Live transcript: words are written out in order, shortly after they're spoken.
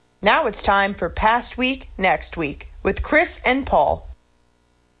Now it's time for Past Week, Next Week with Chris and Paul.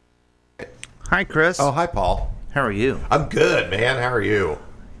 Hi, Chris. Oh, hi, Paul. How are you? I'm good, man. How are you?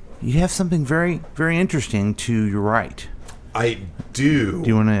 You have something very, very interesting to your right. I do. Do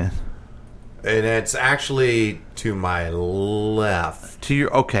you want to... And it's actually to my left. To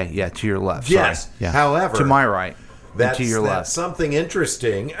your... Okay, yeah, to your left. Yes. Sorry. Yeah. However... To my right. That's, to your left. Something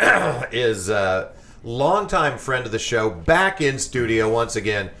interesting is a longtime friend of the show back in studio once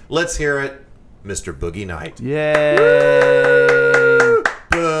again. Let's hear it, Mr. Boogie Knight. Yay! Woo!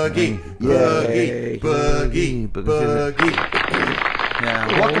 Boogie, boogie, boogie, boogie.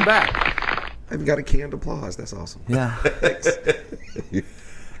 Yeah. Welcome back. I've got a canned applause. That's awesome. Yeah.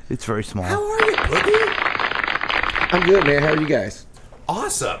 It's very small. How are you, Boogie? I'm good, man. How are you guys?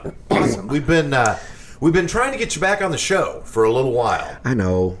 Awesome. Awesome. We've been trying to get you back on the show for a little while. I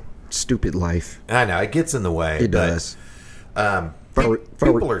know. Stupid life. I know. It gets in the way. It does.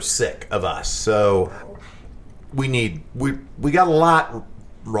 People are sick of us, so we got a lot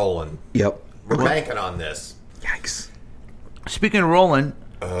rolling. Yep. We're banking on this. Yikes. Speaking of rolling,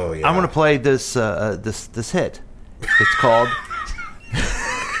 oh yeah, I'm going to play this this hit. It's called.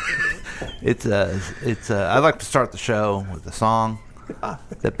 I like to start the show with a song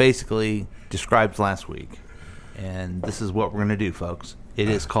that basically describes last week, and this is what we're going to do, folks. It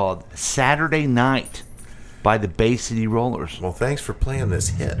is called "Saturday Night" by the Bay City Rollers. Well, thanks for playing this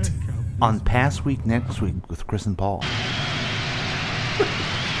hit on Past Week Next Week with Chris and Paul.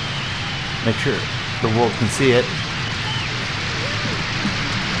 Make sure the world can see it.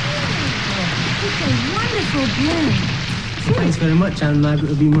 It's a wonderful game. Thanks very much, Anne Margaret.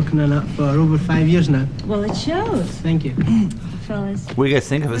 We've been working on it for over 5 years now. Well, it shows. Thank you. Fellas. What do you guys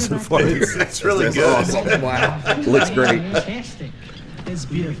think of it so far? It's really good. Awesome. Wow. Looks great. Fantastic. It's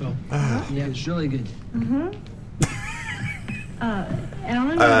beautiful. Yeah, it's really good.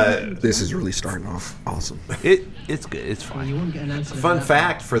 Alan? This is really starting off awesome. It's good. It's fine. You won't get an answer. Fun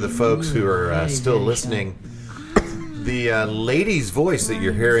fact for the folks who are still listening. The lady's voice that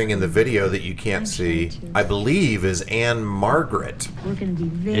you're hearing in the video that you can't see, I believe, is Anne Margaret. We're going to be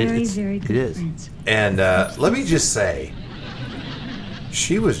very good friends. And let me just say,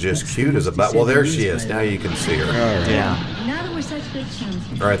 she was just cute as a butt. Well, there she is. Now you can see her. Yeah. Now that we're such good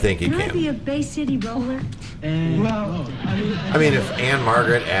chums. Or I think you Can I be can. a Bay City roller? I mean, if Anne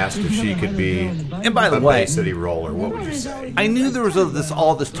Margaret asked if she could be And by the a way, Bay City roller, what would you say? I knew there was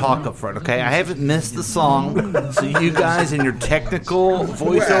all this talk up front, okay? I haven't missed the song, so you guys in your technical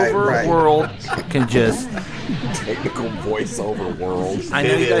voiceover Right. world can just... Technical voiceover world. I know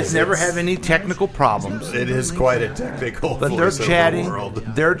It you guys is. never have any technical problems. It is quite a technical But they're voiceover chatting. world.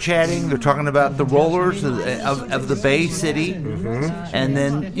 They're chatting. They're talking about the rollers of the Bay City, and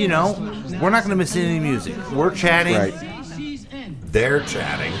then we're not going to miss any music. We're chatting. Right. They're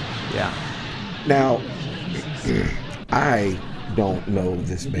chatting. Yeah. Now, I don't know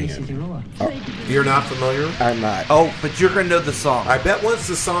this band. You're not familiar? I'm not. Oh, but you're going to know the song. I bet once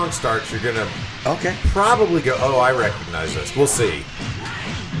the song starts, you're going to Okay. probably go, oh, I recognize this. We'll see.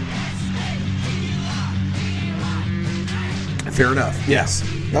 Fair enough. Yes.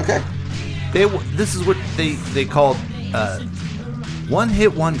 Okay. This is what they called one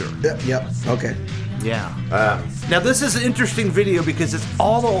hit wonder. Yep. Okay. Yeah. Now this is an interesting video because it's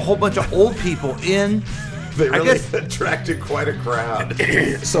all a whole bunch of old people in. They I really guess- attracted quite a crowd.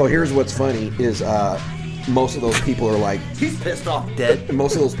 So here's what's funny is most of those people are like He's pissed off dead.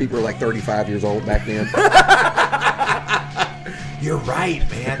 most of those people are like 35 years old back then. You're right,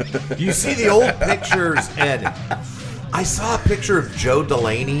 man. You see the old pictures, and I saw a picture of Joe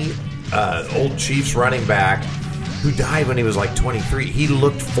Delaney, old Chiefs running back, who died when he was like 23. He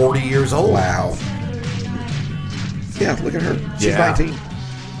looked 40 years old. Wow. Yeah, look at her. She's Yeah. 19.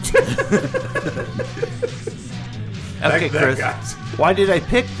 Okay, That Chris. guy's- Why did I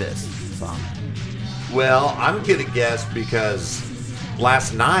pick this song? Well, I'm going to guess because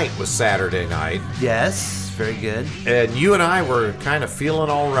last night was Saturday night, Yes, very good. and you and I were kind of feeling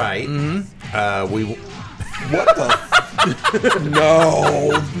all right. Mm-hmm. What the?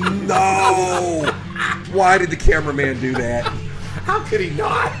 No. Why did the cameraman do that? How could he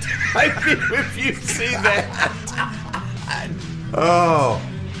not? I mean, if you see that. Oh,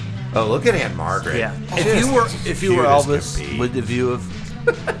 look at Aunt Margaret. Yeah. Just If you were cute as Elvis can be. with the view of,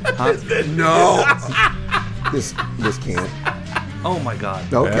 No. This can't. oh my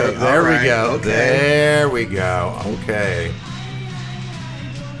God. Okay. There all we right, go. Okay. There we go. Okay.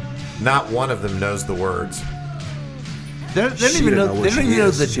 Not one of them knows the words. They don't She even doesn't know. where They don't she even know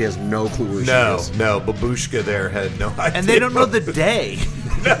is. the. She has no clue where she No, is. no. Babushka there had no idea. And they don't know the day.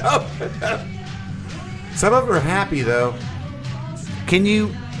 Some of them are happy though. Can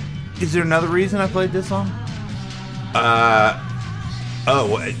you Is there another reason I played this song? I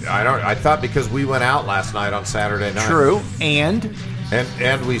thought because we went out last night on Saturday night. True, and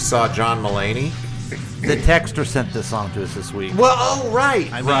we saw John Mulaney. the texter sent this song to us this week. Well,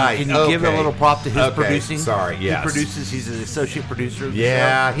 right, I mean, can you give a little prop to his producing? Sorry, yes. He produces. He's an associate producer of the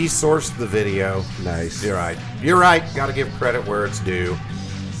Yeah, show. he sourced the video. Nice. You're right. You're right. Got to give credit where it's due.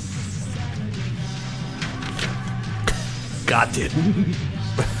 Got it.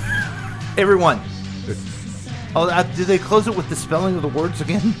 Everyone. Oh, did they close it with the spelling of the words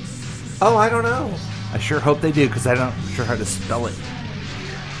again? Oh, I don't know. I sure hope they do, because I'm not sure how to spell it.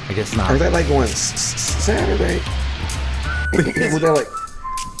 I guess not. Are they like going Saturday? Were they like...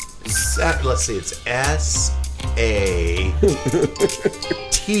 Let's see. It's S-A-T...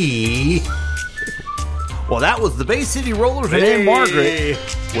 Well, that was the Bay City Rollers and Ann Margaret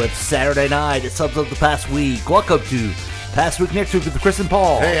with Saturday Night. It sums up the past week. Welcome to Past Week Next Week with Chris and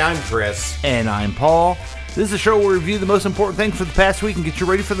Paul. Hey, I'm Chris. And I'm Paul. This is a show where we review the most important things for the past week and get you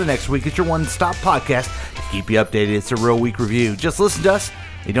ready for the next week. It's your one-stop podcast to keep you updated. It's a real week review. Just listen to us.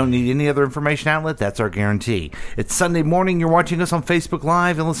 You don't need any other information outlet. That's our guarantee. It's Sunday morning. You're watching us on Facebook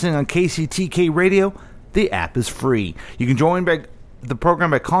Live and listening on KCTK Radio. The app is free. You can join the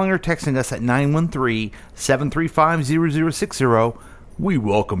program by calling or texting us at 913-735-0060. We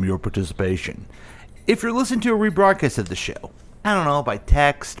welcome your participation. If you're listening to a rebroadcast of the show, I don't know, by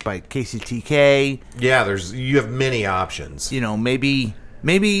text, by KCTK. Yeah, you have many options. You know, maybe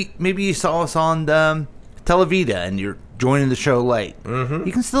you saw us on Televita and you're joining the show late. Mm-hmm.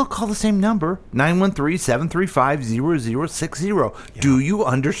 You can still call the same number, 913-735-0060. Yeah. Do you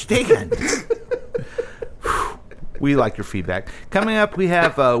understand? We like your feedback. Coming up, we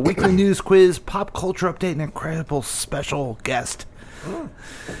have a weekly news quiz, pop culture update, an incredible special guest.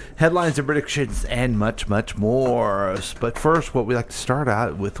 Headlines and predictions, and much, much more. But first, what we like to start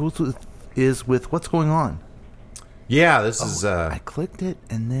out with is what's going on. Yeah, this is... I clicked it,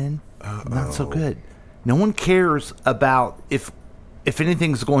 and then not so good. No one cares about if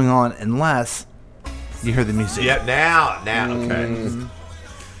anything's going on unless you hear the music. Yeah, now, okay.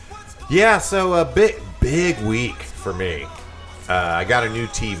 Yeah, so a big week for me. I got a new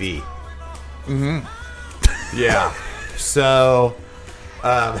TV. Mm-hmm. Yeah. So,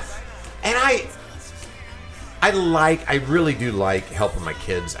 and I really do like helping my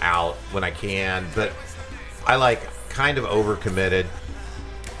kids out when I can, but I kind of overcommitted.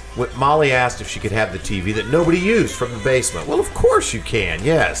 Molly asked if she could have the TV that nobody used from the basement. Well, of course you can.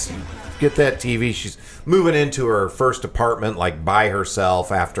 Yes. Get that TV. She's moving into her first apartment by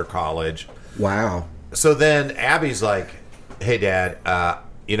herself after college. Wow. So then Abby's like, hey, Dad,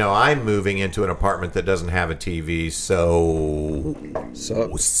 I'm moving into an apartment that doesn't have a TV, so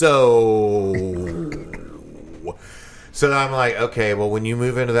I'm like, okay, well, when you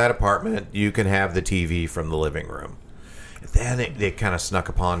move into that apartment, you can have the TV from the living room. Then it kind of snuck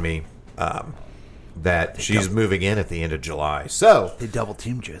upon me that she's moving in at the end of July. So they double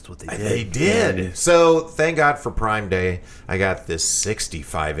teamed you. That's what they did. They did. Yeah. So thank God for Prime Day, I got this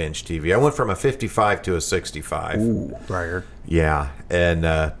 65-inch TV. I went from a 55 to a 65. Ooh, Briar. Yeah, and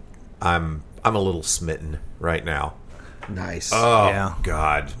I'm a little smitten right now. Nice. Oh, yeah.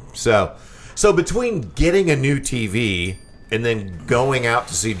 God. So between getting a new TV and then going out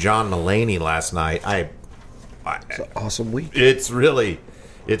to see John Mulaney last night, it's an awesome week. It's been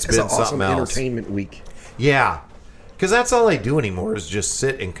an something awesome else. Entertainment week. Yeah, because that's all I do anymore is just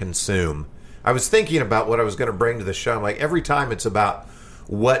sit and consume. I was thinking about what I was going to bring to the show. I'm like, every time it's about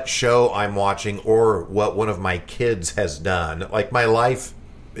what show I'm watching or what one of my kids has done. My life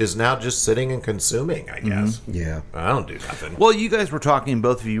is now just sitting and consuming, I guess. Mm-hmm. Yeah. I don't do nothing. Well,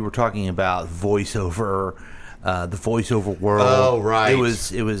 both of you were talking about voiceover, the voiceover world. Oh, right. It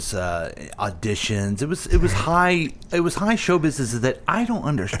was auditions. It was high show business that I don't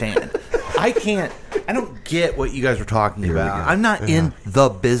understand. I don't get what you guys were talking about. I'm not in the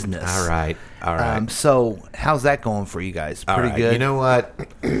business. All right. So how's that going for you guys? Pretty good. You know what?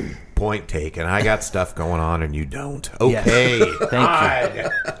 Point taken. I got stuff going on and you don't. Okay. Yes. Thank you.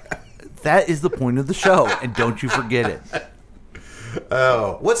 That is the point of the show, and don't you forget it.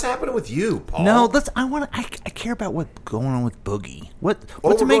 Oh, what's happening with you, Paul? No, I care about what's going on with Boogie. What's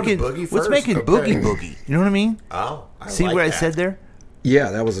making Boogie first? What's making Boogie? You know what I mean? Oh, See like what that. I said there?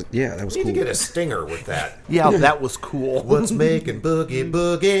 Yeah, that was You cool. need to get a stinger with that. Yeah, that was cool. What's making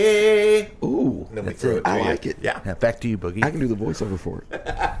Boogie? Ooh, And then we That's throw it. it to I you. like it. Yeah. Yeah, back to you, Boogie. I can do the voiceover for it.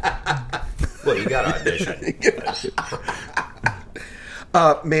 Well, you got to audition.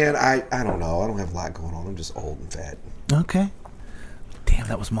 Man, I don't know. I don't have a lot going on. I'm just old and fat. Okay. Damn,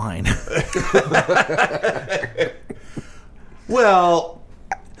 that was mine. Well,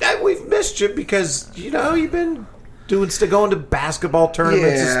 we've missed you because you've been going to basketball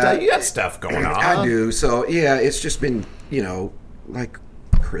tournaments and stuff. You got stuff going on. I do. So it's just been like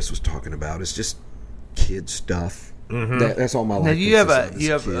Chris was talking about. It's just kid stuff. Mm-hmm. That's all my life.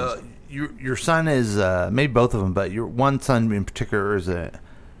 Now your son is maybe both of them, but your one son in particular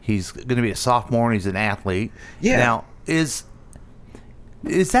he's going to be a sophomore and he's an athlete. Yeah. Now is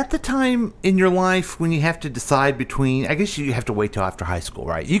that the time in your life when you have to decide between? I guess you have to wait till after high school,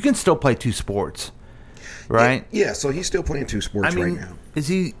 right? You can still play two sports, right? Yeah. So he's still playing two sports right now. Is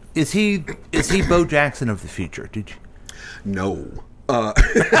he Bo Jackson of the future? Did you? No. Okay.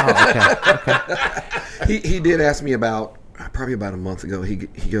 He did ask me about probably about a month ago. He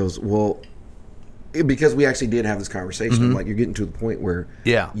goes, well, because we actually did have this conversation. Mm-hmm. Like, you're getting to the point where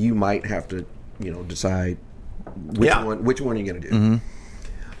you might have to decide which one are you going to do. Mm-hmm.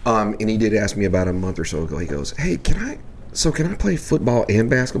 And he did ask me about a month or so ago. He goes, hey, can I play football and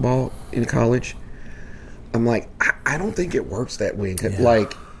basketball in college? I'm like, I don't think it works that way.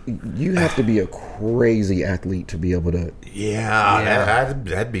 Like, you have to be a crazy athlete to be able to. Yeah.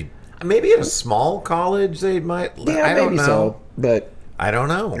 That'd be maybe at a small college they might. Yeah, I don't maybe know. So, but I don't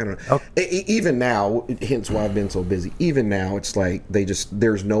know. Okay. Even now, hence why I've been so busy. Even now, it's like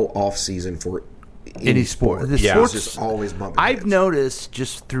there's no off season for any sport. The sports just always bumping. I've noticed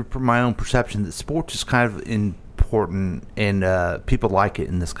just through my own perception that sports is kind of important and people like it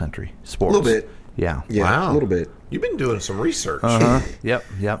in this country. Sports, a little bit. Yeah. Wow. A little bit. You've been doing some research. Yep.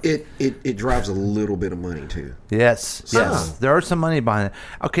 It drives a little bit of money too. Yes. There are some money behind it.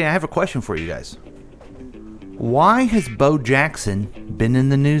 Okay, I have a question for you guys. Why has Bo Jackson been in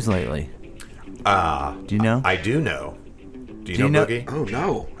the news lately? Do you know? I do know. Do you know Boogie? Oh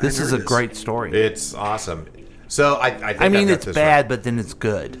no! This is a great story. It's awesome. So I think I mean, got it's this bad, right. but then it's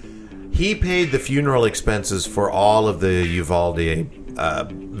good. He paid the funeral expenses for all of the Uvalde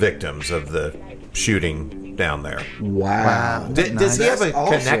victims of the shooting down there. Wow. Does he have a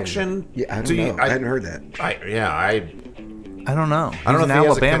awesome. connection? Yeah, I don't know. I hadn't heard that. I don't know. I don't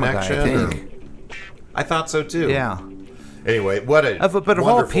know if He's an he has Alabama a guy, I connection. think. I thought so too. Yeah. Anyway, what a but of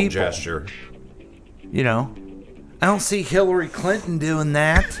all wonderful people, gesture. I don't see Hillary Clinton doing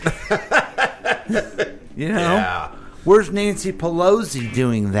that. Yeah. Where's Nancy Pelosi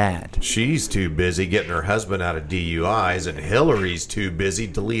doing that? She's too busy getting her husband out of DUIs, and Hillary's too busy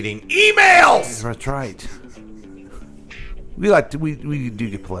deleting emails. That's right. We do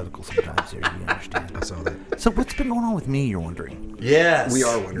get political sometimes here. You understand? I saw that. So what's been going on with me? You're wondering. Yes, We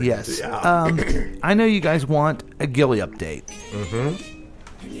are wondering. Yes. Yeah. I know you guys want a Gilly update.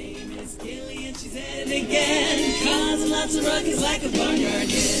 Again, causing lots of ruckus like a barnyard hen.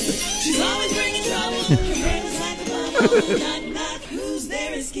 She's always bringing trouble. Her hair is like a bubble. Knock, knock, who's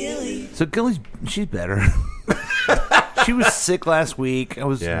there is Gilly. So she's better. She was sick last week. I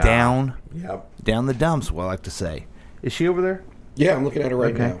was down the dumps, what I like to say. Is she over there? Yeah, I'm looking at her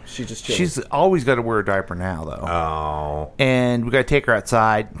right now. She's just chilling. She's always got to wear a diaper now, though. Oh. And we got to take her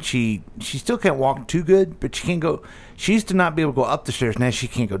outside. She still can't walk too good, but she can't go. She used to not be able to go up the stairs. Now she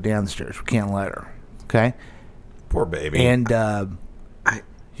can't go down the stairs. We can't let her. Okay? Poor baby. And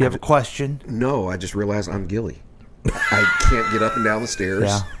you have a question? No, I just realized I'm Gilly. I can't get up and down the stairs.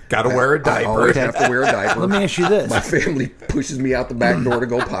 Yeah. Got to wear a I diaper. always have to wear a diaper. Let me ask you this. My family pushes me out the back door to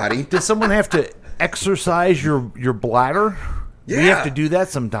go potty. Does someone have to exercise your bladder? Yeah. We have to do that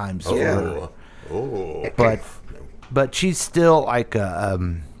sometimes. Yeah. Oh. But she's still like a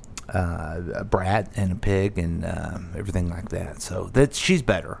brat and a pig and everything like that. So she's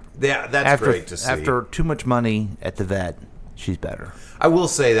better. Yeah, that's great to see. After too much money at the vet, she's better. I will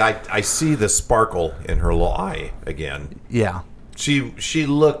say that I see the sparkle in her little eye again. Yeah. She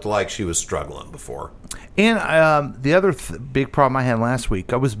looked like she was struggling before. And the other big problem I had last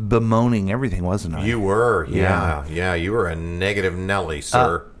week, I was bemoaning everything, wasn't I? You were, yeah. You were a negative Nelly,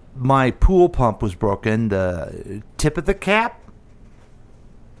 sir. My pool pump was broken. The tip of the cap.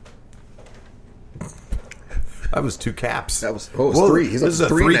 That was 2 caps. That was it's 3. He's this is a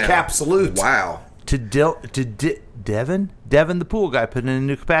 3 now. 3-cap salute. Wow. To Devin, the pool guy, put in a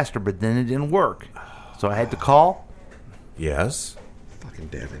new capacitor, but then it didn't work. So I had to call Yes. Fucking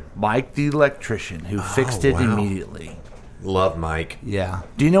Devin. Mike, the electrician, who fixed it immediately. Love Mike. Yeah.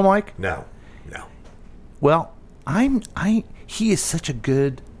 Do you know Mike? No. Well, he is such a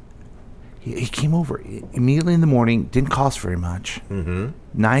good. He came over immediately in the morning. Didn't cost very much. Mm-hmm.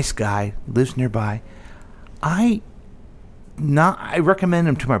 Nice guy, lives nearby. I recommend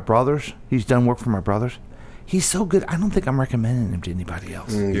him to my brothers. He's done work for my brothers. He's so good. I don't think I'm recommending him to anybody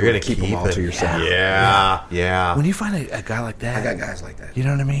else. You're going to keep them all it to yourself. Yeah. When you find a guy like that, I got guys like that. you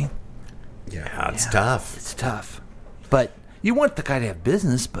know what I mean? Yeah, it's tough. It's tough. But you want the guy to have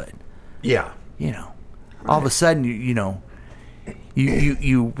business, but Yeah. you know, all of a sudden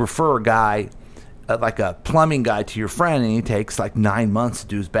you refer a guy. Like a plumbing guy to your friend, and he takes like 9 months to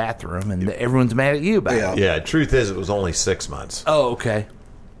do his bathroom, and everyone's mad at you about it. Yeah, truth is, it was only 6 months. Oh, okay.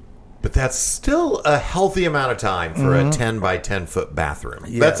 But that's still a healthy amount of time for a 10 by 10 foot bathroom.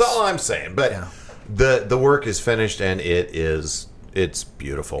 Yes. That's all I'm saying. But the work is finished, and it's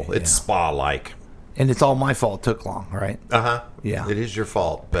beautiful. It's spa-like. And it's all my fault. It took long, right? Uh-huh. Yeah. It is your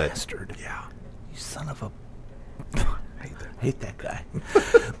fault, but... Bastard. Yeah. You son of a... hate that guy.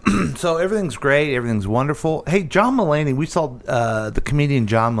 So everything's great. Everything's wonderful. Hey, John Mulaney. We saw the comedian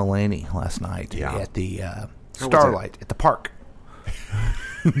John Mulaney last night at the Starlight at the park.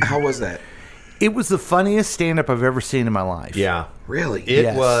 How was that? It was the funniest stand-up I've ever seen in my life. Yeah. Really?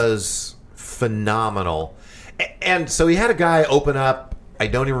 It was phenomenal. And so he had a guy open up. I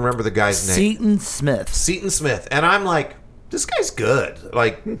don't even remember the guy's name. Seton Smith. Seton Smith. And I'm like, this guy's good.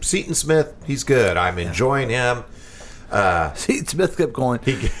 Like, Seton Smith, he's good. I'm enjoying him. Seton Smith kept going.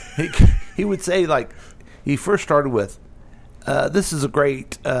 He would say, like, he first started with, this is a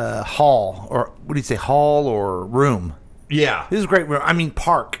great hall, or what do you say, hall or room? Yeah. This is a great room. I mean,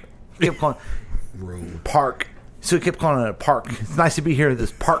 park. He kept calling Room. park. So he kept calling it a park. It's nice to be here at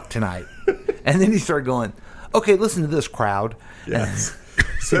this park tonight. And then he started going, okay, listen to this crowd. Yes.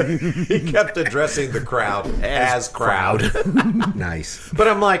 So he kept addressing the crowd as crowd. Nice. But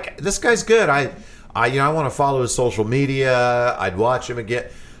I'm like, this guy's good. I want to follow his social media. I'd watch him again.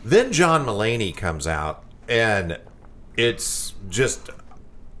 Then John Mulaney comes out, and it's just,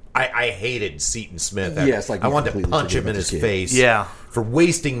 I hated Seton Smith. Yes, like I you wanted to completely punch him in forget his about this kid. face. Yeah. For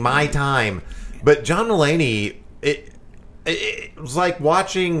wasting my time. But John Mulaney, it was like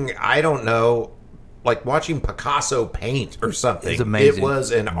watching, I don't know, like watching Picasso paint or something. It's amazing. It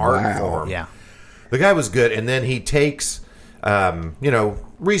was an art Wow. form. Yeah. The guy was good, and then he takes,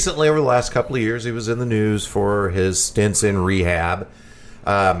 recently over the last couple of years, he was in the news for his stints in rehab,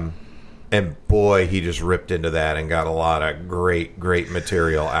 and boy, he just ripped into that and got a lot of great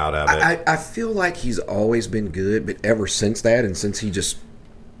material out of it. I feel like he's always been good, but ever since that, and since he just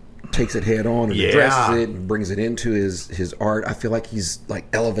takes it head on and addresses it and brings it into his art, I feel like he's like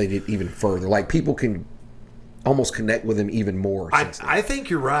elevated even further. Like people can almost connect with him even more. I think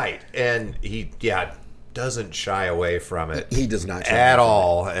you're right, and he doesn't shy away from it. He does not shy at away from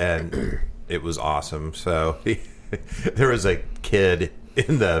all, and it was awesome. So there was a kid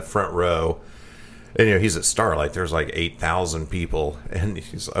in the front row, and he's at Starlight. There's like 8,000 people, and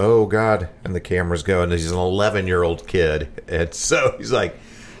he's, oh God, and the camera's going. And he's an 11-year-old kid, and so he's like,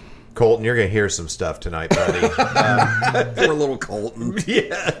 Colton, you're gonna hear some stuff tonight, buddy. Poor little Colton.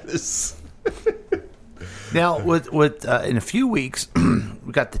 Yes. Now, with in a few weeks,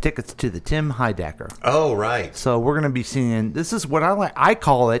 we got the tickets to the Tim Heidecker. Oh, right. So we're going to be seeing. This is what I like. I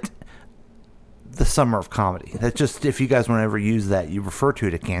call it the summer of comedy. That's just, if you guys want to ever use that, you refer to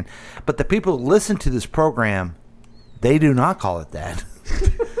it again. But the people who listen to this program, they do not call it that.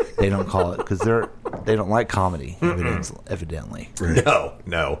 They don't call it because they don't like comedy. Evidently.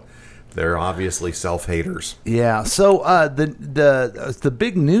 No. They're obviously self-haters. Yeah. So the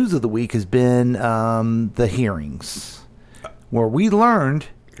big news of the week has been the hearings, where we learned,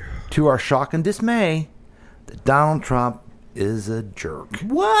 to our shock and dismay, that Donald Trump is a jerk.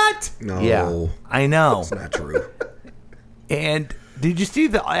 What? No. Yeah, I know. It's not true. And did you see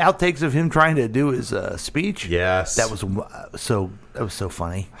the outtakes of him trying to do his speech? Yes. That was so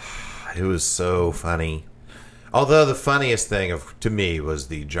funny. It was so funny. Although the funniest thing to me was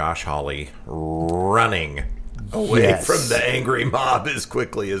the Josh Hawley running away from the angry mob as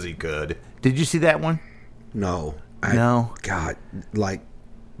quickly as he could. Did you see that one? No. No. God, like,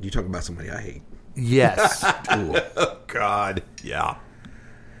 you talk about somebody I hate. Yes. Oh, God. Yeah.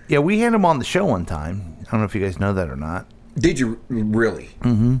 Yeah, we had him on the show one time. I don't know if you guys know that or not. Did you really?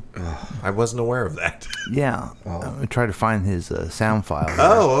 Mm-hmm. I wasnd aware of that. Yeah. I tried to find his sound file.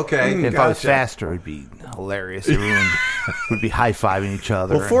 Oh, okay. If I was faster, it'd be hilarious. Everyone would be high-fiving each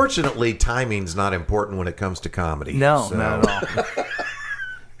other. Well, fortunately, timing's not important when it comes to comedy. No, so. not at all.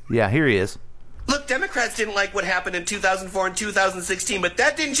 Yeah, here he is. Look, Democrats didn't like what happened in 2004 and 2016, but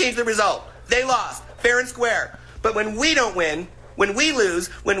that didn't change the result. They lost, fair and square. But when we don't win, when we lose,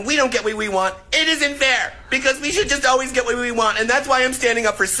 when we don't get what we want, it isn't fair, because we should just always get what we want. And that's why I'm standing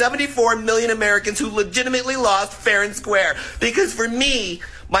up for 74 million Americans who legitimately lost fair and square. Because for me,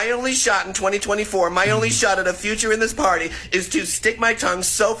 my only shot in 2024, my only shot at a future in this party, is to stick my tongue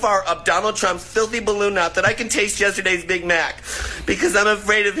so far up Donald Trump's filthy balloon knot that I can taste yesterday's Big Mac. Because I'm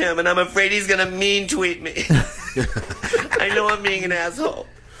afraid of him, and I'm afraid he's going to mean tweet me. I know I'm being an asshole.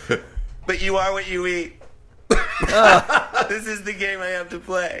 But you are what you eat. This is the game I have to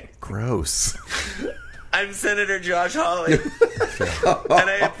play. Gross. I'm Senator Josh Hawley, and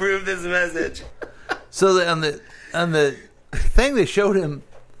I approve this message. So on the thing, they showed him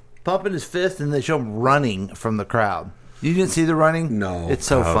pumping his fist, and they show him running from the crowd. You didn't see the running? No. It's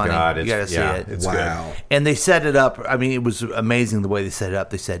so funny. God, you got to see it. It's Wow. good. And they set it up. I mean, it was amazing the way they set it up.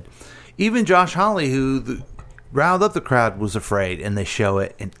 They said, even Josh Hawley, who riled up the crowd, was afraid. And they show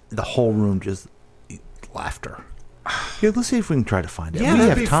it, and the whole room just laughter. Here, let's see if we can try to find it. Yeah, we that'd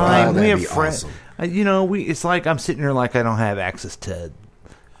have be time. fun. We That'd have be friends. awesome. It's like I'm sitting here like I don't have access to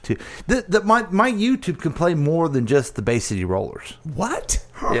my YouTube can play more than just the Bay City Rollers. What?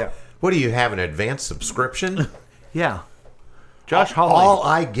 Yeah. What do you have, an advanced subscription? Yeah. Josh Hawley. All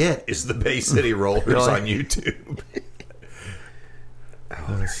I get is the Bay City Rollers Really? on YouTube.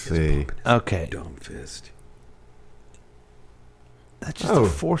 Let's see. Okay. Dumb fist. That's just a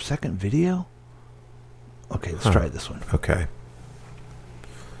 4-second video? Okay, let's try this one. Okay.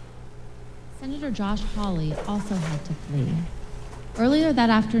 Senator Josh Hawley also had to flee. Earlier that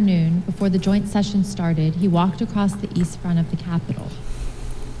afternoon, before the joint session started, he walked across the east front of the Capitol.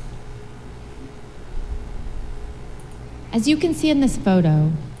 As you can see in this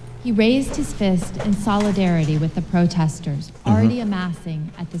photo, he raised his fist in solidarity with the protesters already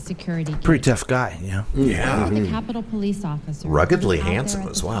amassing at the security gate. Pretty tough guy, yeah. Yeah. The Capitol police officer, Ruggedly who was out there handsome at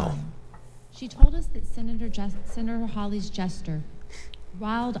as the well. time. She told us that Senator Hawley's gesture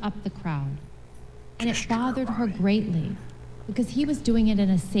riled up the crowd, and it bothered her greatly because he was doing it in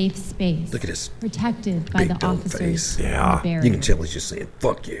a safe space. Look at his protected by big the dumb officers face. Yeah. and the barriers. You can tell he's just saying,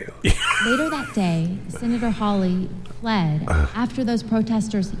 fuck you. Later that day, Senator Hawley fled after those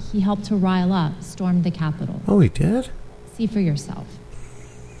protesters he helped to rile up stormed the Capitol. Oh, he did? See for yourself.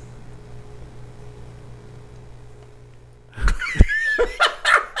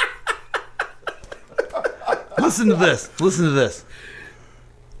 Listen to this. Listen to this.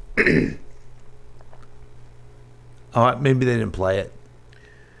 Oh, maybe they didn't play it.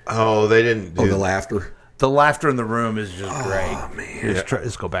 Oh, they didn't do Oh, the laughter. The laughter in the room is just great. Oh, man.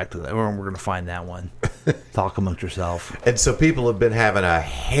 Let's go back to that. We're going to find that one. Talk amongst yourself. And so people have been having a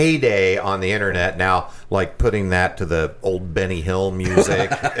heyday on the internet now, like putting that to the old Benny Hill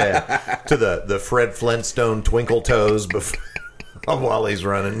music, to the Fred Flintstone Twinkle Toes while he's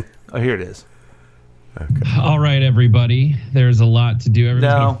running. Oh, here it is. All right, everybody. There's a lot to do. Everyone's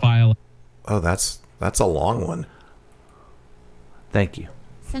No. going to file. Oh, that's a long one. Thank you.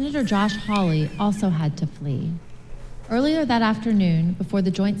 Senator Josh Hawley also had to flee. Earlier that afternoon, before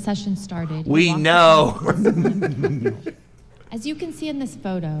the joint session started, he We walked know. across- As you can see in this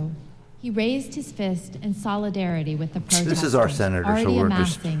photo, he raised his fist in solidarity with the protesters This is our senator, so already we're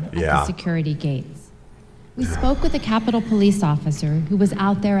just- amassing at Yeah. the security gates. We spoke with a Capitol police officer who was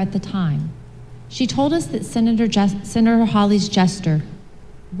out there at the time. She told us that Senator Hawley's gesture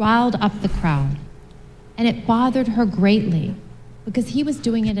riled up the crowd, and it bothered her greatly because he was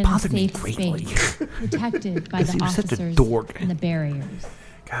doing it in a bothered me safe greatly. space, protected by Because the he was such a officers dork. and the barriers.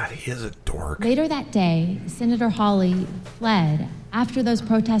 God, he is a dork. Later that day, Senator Hawley fled after those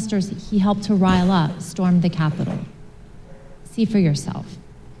protesters he helped to rile up stormed the Capitol. See for yourself.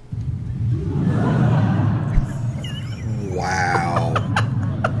 Wow.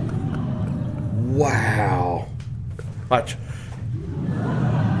 Wow. Watch.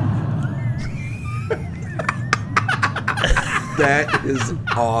 That is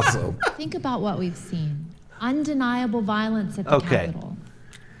awesome. Think about what we've seen. Undeniable violence at the Okay. Capitol.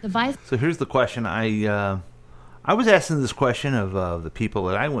 The vice So here's the question. I was asking this question of the people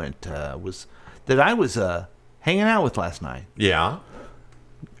that I went hanging out with last night. Yeah.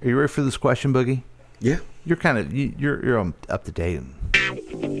 Are you ready for this question, Boogie? Yeah. You're kind of you're up to date.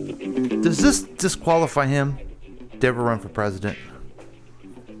 Does this disqualify him to ever run for president?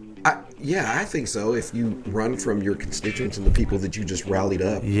 Yeah, I think so. If you run from your constituents and the people that you just rallied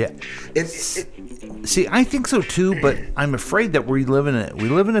up. Yeah. See, I think so too, but I'm afraid that we live in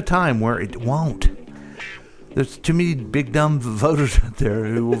a time where it won't. There's too many big dumb voters out there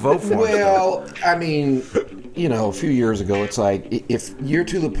who will vote for him. well, I mean, a few years ago, it's like if you're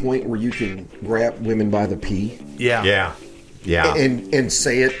to the point where you can grab women by the pee, Yeah. and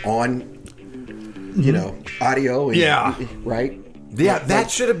say it on, audio, and, Yeah. right. Yeah, that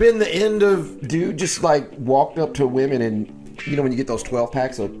should have been the end of... Dude just like walked up to women and, when you get those 12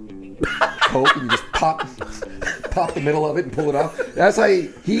 packs of Coke and you just pop the middle of it and pull it off. That's how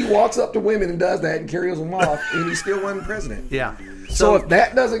he walks up to women and does that and carries them off, and he still wasn't president. Yeah. So if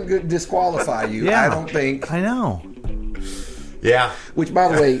that doesn't disqualify you, Yeah. I don't think. I know. Yeah. Which, by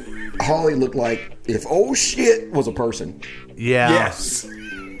the way, Hawley looked like if oh shit was a person. Yeah. Yes.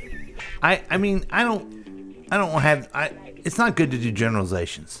 I mean, I don't. I don't have. It's not good to do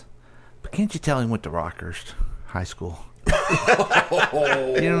generalizations, but can't you tell he went to Rockhurst High School? You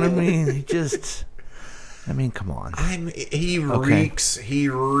know what I mean? He just. I mean, come on. He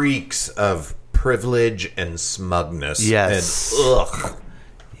reeks of privilege and smugness. Yes. And ugh.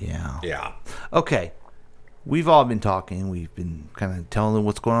 Yeah. Yeah. Okay. We've all been talking. We've been kind of telling them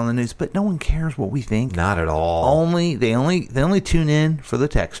what's going on in the news, but no one cares what we think. Not at all. They only tune in for the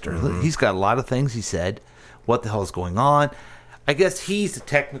texter. Mm-hmm. He's got a lot of things he said. What the hell is going on? I guess he's a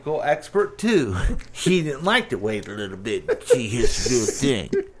technical expert too. He didn't like to wait a little bit and see his new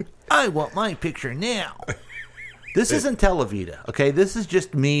thing. I want my picture now. This isn't Televita, okay? This is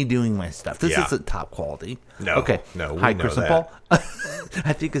just me doing my stuff. This isn't top quality. No. Okay. No. Hi, Chris and Paul.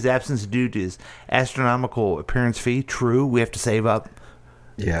 I think his absence is due to his astronomical appearance fee. True. We have to save up.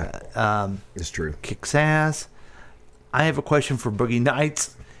 Yeah. It's true. Kicks ass. I have a question for Boogie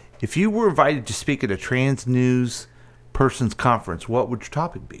Knights. If you were invited to speak at a trans news person's conference, what would your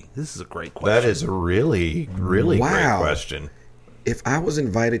topic be? This is a great question. That is a really, really great question. If I was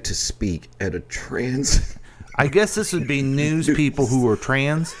invited to speak at a trans... I guess this would be news people who are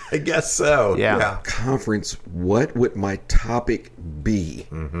trans. I guess so. Yeah. Conference, what would my topic be?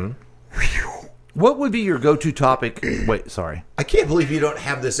 Mm-hmm. What would be your go-to topic? Wait, sorry. I can't believe you don't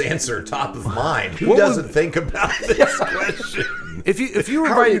have this answer top of mind. Who doesn't think about this question? If you were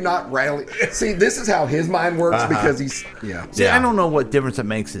how are you not rattling? See, this is how his mind works because he's See, I don't know what difference it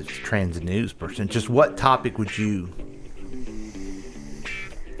makes as a trans news person. Just what topic would you?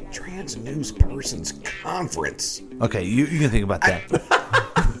 Trans news person's conference. Okay, you can think about that.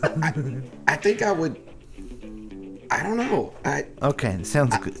 I think I would. I don't know. Okay, it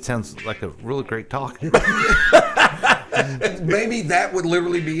sounds good. It sounds like a really great talk. Maybe that would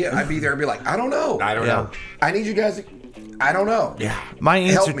literally be it. I'd be there and be like, I don't know. I don't know. I need you guys to, I don't know. Yeah. My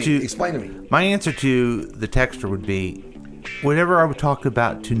answer Help me. to Explain to me. My answer to the texter would be whatever I would talk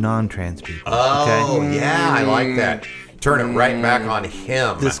about to non-trans people. Oh, okay? yeah, I like that. Turn it right back on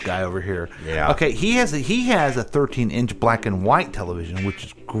him. This guy over here. Yeah. Okay, he has a 13-inch black and white television, which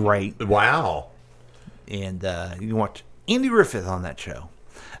is great. Wow. And you can watch Andy Griffith on that show.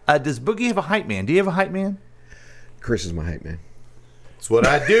 Does Boogie have a hype man? Do you have a hype man? Chris is my hype man. That's what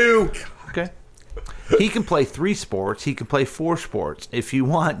I do. Okay. He can play 3 sports. He can play 4 sports. If you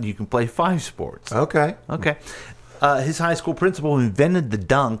want, you can play 5 sports. Okay. Okay. His high school principal who invented the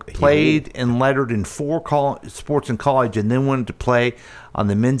dunk, played and lettered in 4 sports in college, and then wanted to play on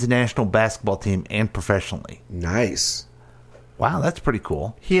the men's national basketball team and professionally. Nice. Wow, that's pretty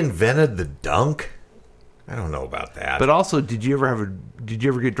cool. He invented the dunk? I don't know about that. But also, did you ever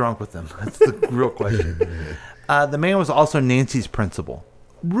get drunk with him? That's the real question. The man was also Nancy's principal.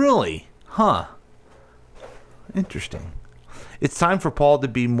 Really? Huh. Interesting. It's time for Paul to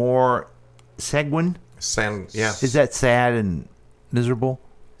be more sanguine. Yeah. Is that sad and miserable?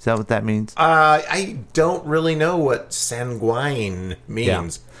 Is that what that means? I don't really know what sanguine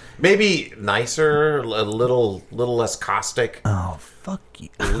means. Yeah. Maybe nicer, a little less caustic. Oh, fuck you.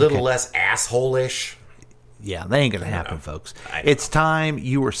 A little less asshole-ish. Yeah, that ain't going to happen, folks. It's time.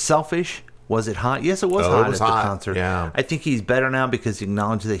 You were selfish. Was it hot? Yes, it was hot at the concert. Yeah. I think he's better now because he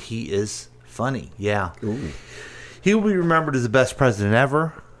acknowledged that he is funny. Yeah. Ooh. He will be remembered as the best president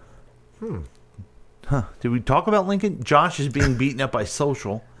ever. Huh. Did we talk about Lincoln? Josh is being beaten up by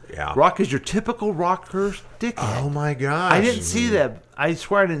Social. Yeah. Rock is your typical Rockhurst dickhead. Oh, my gosh. I didn't see that. I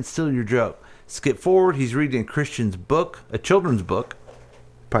swear I didn't steal your joke. Skip forward. He's reading a Christian's book, a children's book.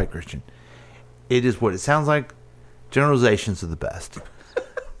 Probably Christian. It is what it sounds like. Generalizations are the best.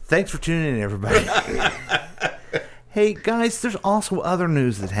 Thanks for tuning in, everybody. Hey, guys, there's also other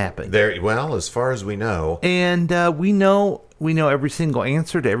news that happened. Well, as far as we know. And we know every single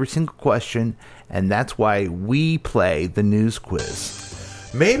answer to every single question, and that's why we play the news quiz.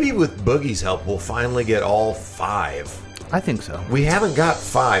 Maybe with Boogie's help, we'll finally get all 5. I think so. We haven't got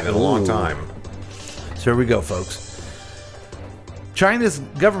 5 in a long time. So here we go, folks. China's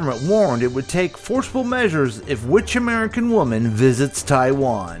government warned it would take forceful measures if which American woman visits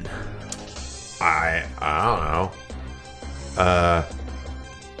Taiwan? I don't know.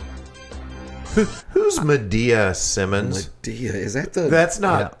 Who's Medea Simmons? Medea, is that the? That's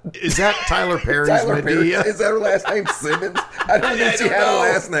not. Yeah. Is that Tyler Perry's Tyler Medea? Is that her last name Simmons? I don't think she had a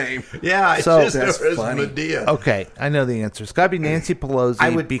last name. Yeah, I just know her as Medea. Okay, I know the answer. It's got to be Nancy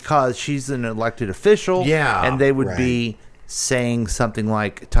Pelosi because she's an elected official. Yeah, and they would be saying something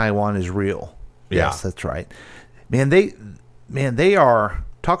like Taiwan is real. Yeah. Yes, that's right. Man, they are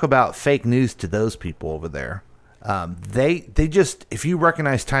talk about fake news to those people over there. They just, if you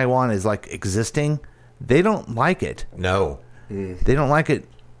recognize Taiwan as like existing, they don't like it. No. They don't like it,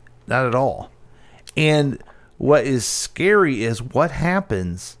 not at all. And what is scary is what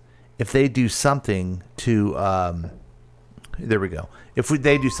happens if they do something to. There we go. If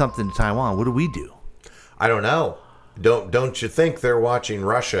they do something to Taiwan, what do we do? I don't know. Don't you think they're watching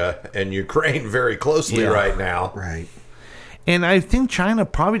Russia and Ukraine very closely right now? Right. And I think China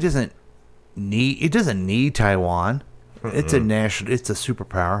probably doesn't need Taiwan. It's a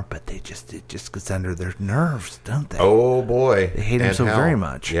superpower, but it just gets under their nerves, don't they? Oh boy, they hate them so very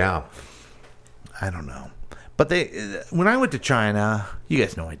much. Yeah, I don't know, but when I went to China, you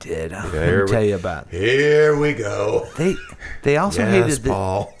guys know I did. Let me tell you about. Here we go. They also hated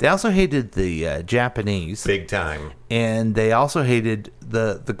Paul. They also hated the Japanese big time, and they also hated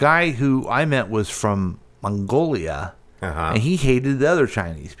the guy who I met was from Mongolia, and he hated the other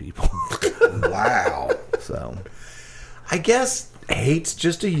Chinese people. Wow. So. I guess hate's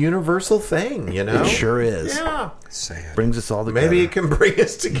just a universal thing, you know? It sure is. Yeah. Sad. Brings us all together. Maybe it can bring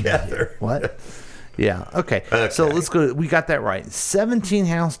us together. What? Yeah. Okay. So let's go. We got that right. 17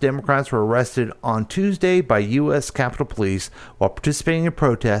 House Democrats were arrested on Tuesday by U.S. Capitol Police while participating in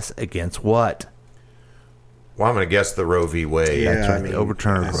protests against what? Well, I'm going to guess the Roe v. Wade. That's right. The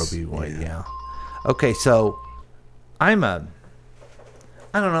overturn of Roe v. Wade. Yeah. Okay. So I don't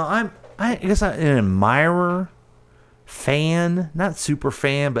know. I guess I'm an admirer. Fan, not super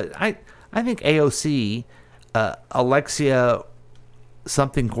fan, but I think AOC, Alexia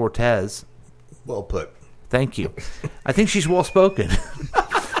something Cortez. Well put. Thank you. I think she's well spoken,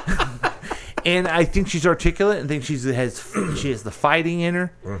 and I think she's articulate, and think she has the fighting in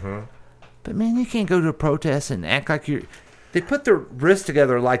her. Mm-hmm. But man, you can't go to a protest and act like you're. They put their wrists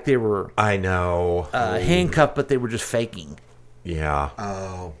together like they were. I know handcuffed, but they were just faking. Yeah.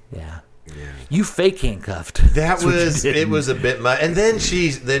 Oh. Yeah. Yeah. You fake handcuffed. It was a bit much. And then she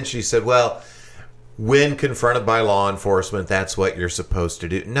said, "Well, when confronted by law enforcement, that's what you're supposed to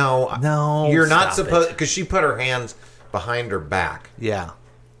do." No, you're not supposed, because she put her hands behind her back. Yeah.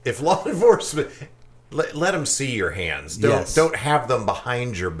 If law enforcement let them see your hands, don't have them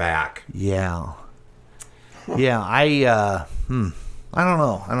behind your back. Yeah. Yeah. I don't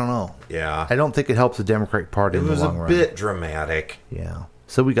know. Yeah. I don't think it helps the Democratic Party in the long run. It was a bit dramatic. Yeah.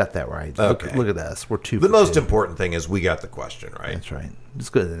 So we got that right. Okay. Look at us. We're two. The most important thing is we got the question right. That's right. Let's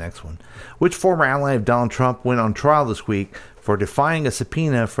go to the next one. Which former ally of Donald Trump went on trial this week for defying a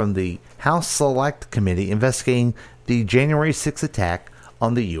subpoena from the House Select Committee investigating the January 6th attack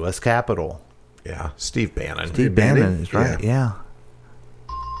on the U.S. Capitol? Yeah, Steve Bannon. Steve Bannon is right. Yeah.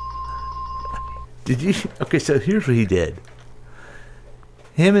 Did you? Okay, so here's what he did.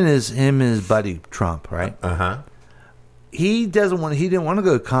 Him and his buddy Trump, right? He didn't want to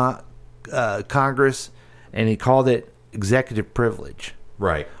go to Congress, and he called it executive privilege.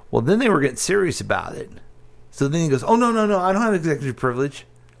 Right. Well, then they were getting serious about it. So then he goes, "Oh no, I don't have executive privilege."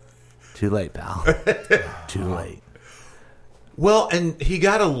 Too late, pal. Too late. Well, and he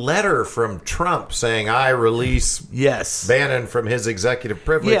got a letter from Trump saying, "I release Bannon from his executive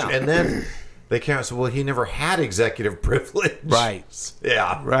privilege," and then they came out and said, "Well, he never had executive privilege." Right.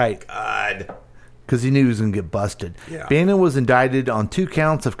 Yeah. Right. God. Because he knew he was going to get busted. Yeah. Bannon was indicted on 2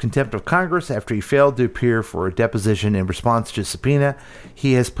 counts of contempt of Congress after he failed to appear for a deposition in response to a subpoena.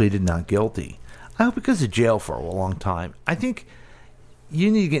 He has pleaded not guilty. I hope he goes to jail for a long time. I think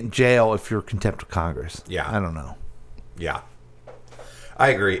you need to get in jail if you're contempt of Congress. Yeah. I don't know. Yeah.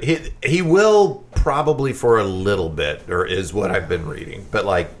 I agree. He will probably for a little bit, or is what I've been reading, but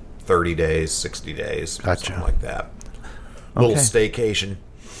like 30 days, 60 days, something like that. Little staycation.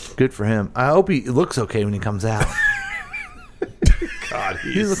 Good for him. I hope he looks okay when he comes out. God,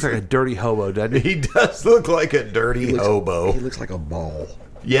 he looks like a dirty hobo, doesn't he? He does look like a dirty hobo. He looks like a ball.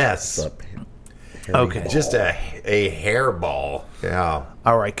 Yes. Okay. Just a hairball. Yeah.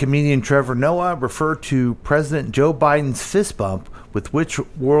 All right. Comedian Trevor Noah referred to President Joe Biden's fist bump with which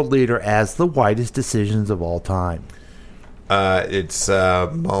world leader as the whitest decisions of all time? It's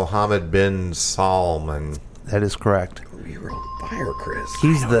Mohammed bin Salman. That is correct. You're on fire, Chris.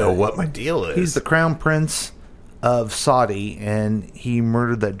 I don't know what my deal is. He's the crown prince of Saudi, and he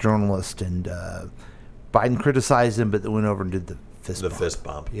murdered that journalist. And Biden criticized him, but they went over and did the fist bump. The fist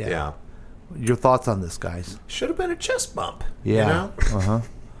bump. Yeah. Your thoughts on this, guys? Should have been a chest bump. Yeah. You know? I don't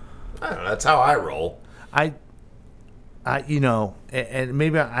know. That's how I roll. I and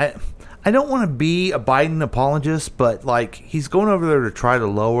maybe I don't want to be a Biden apologist, but like he's going over there to try to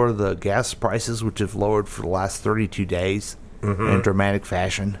lower the gas prices, which have lowered for the last 32 days in dramatic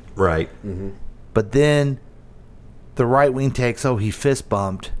fashion. Right. But then the right wing takes, he fist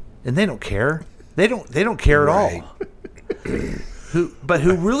bumped, and they don't care. They don't care at all. Who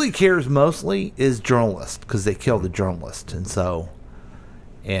really cares mostly is journalists, because they killed the journalist, and so,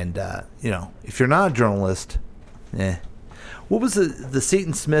 if you're not a journalist, What was the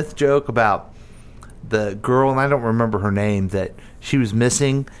Seton Smith joke about the girl, and I don't remember her name, that she was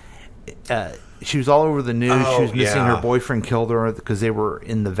missing? She was all over the news. She was missing. Her boyfriend killed her because they were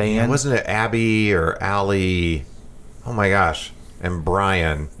in the van. Yeah, wasn't it Abby or Allie? Oh my gosh. And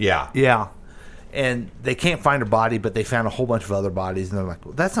Brian. Yeah. Yeah. And they can't find her body, but they found a whole bunch of other bodies, and they're like,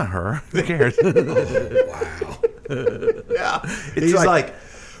 well, that's not her. Who cares? Wow. Yeah. He's like,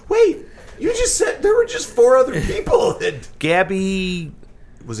 wait, you just said there were just 4 other people. Gabby.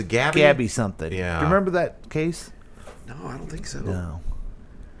 Was it Gabby? Gabby something. Yeah. Do you remember that case? No, I don't think so. No.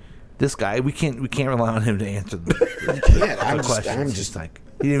 This guy, we can't rely on him to answer the questions. I'm just like,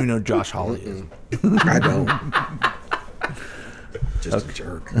 he didn't even know Josh Hawley is. I don't. Just a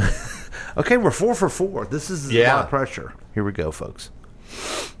jerk. Okay, we're 4 for 4. This is a lot of pressure. Here we go, folks.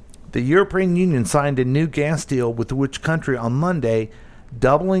 The European Union signed a new gas deal with which country on Monday,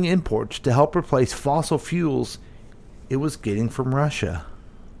 doubling imports to help replace fossil fuels it was getting from Russia.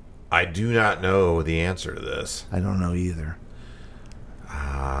 I do not know the answer to this. I don't know either.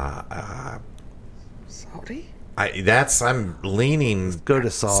 Saudi? I'm leaning. Go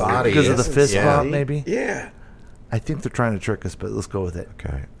to Saudi because of the fist bump, maybe. Yeah. I think they're trying to trick us, but let's go with it.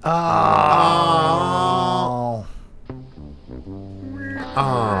 Okay. Oh.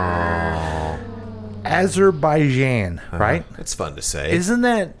 Azerbaijan, right? That's fun to say. Isn't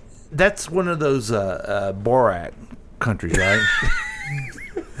that's one of those Borat countries, right?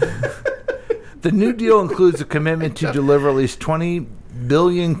 The new deal includes a commitment to deliver at least 20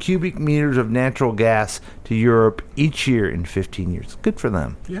 billion cubic meters of natural gas to Europe each year in 15 years. Good for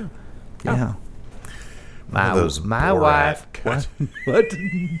them. Yeah. Yeah. My Borat wife. cut. What?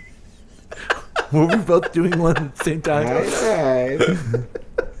 Were we both doing one at the same time?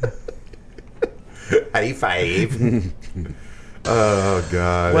 High five. Oh,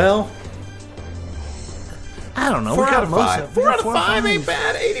 God. Well, I don't know. 4 We out got of most 5. of 4 out of 4 5 ain't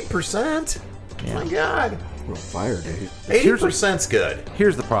bad. 80%. Yeah. My God. We're on fire, dude. 80%'s good.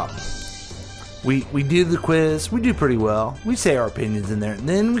 Here's the problem. We do the quiz. We do pretty well. We say our opinions in there. And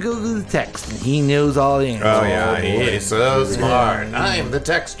then we go to the text. And he knows all the answers. Oh, yeah. He is so smart. I'm the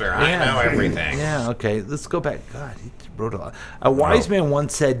texter. I know everything. Yeah, okay. Let's go back. God, he wrote a lot. A wise man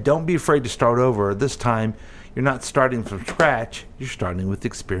once said, don't be afraid to start over. This time, you're not starting from scratch. You're starting with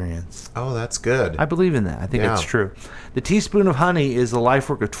experience. Oh, that's good. I believe in that. I think that's true. The teaspoon of honey is the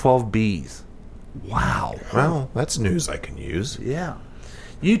life work of 12 bees. Wow. Well, that's news I can use. Yeah.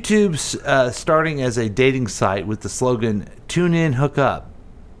 YouTube's starting as a dating site with the slogan, tune in, hook up.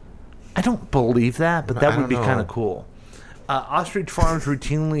 I don't believe that, but that would be kind of cool. Ostrich farms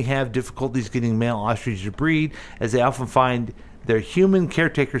routinely have difficulties getting male ostriches to breed, as they often find their human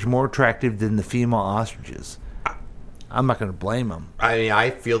caretakers more attractive than the female ostriches. I'm not going to blame them. I mean,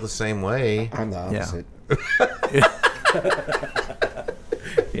 I feel the same way. I'm the opposite.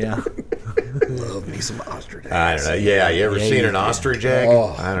 Yeah. Love me some ostrich eggs. I don't know. Yeah, you ever seen an ostrich egg?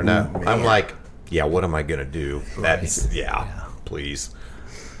 Oh, I don't know. man. I'm like, yeah, what am I going to do? That's, please.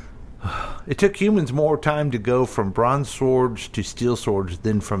 It took humans more time to go from bronze swords to steel swords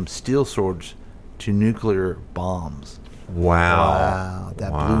than from steel swords to nuclear bombs. Wow.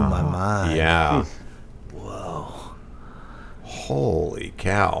 That blew my mind. Yeah. Whoa. Holy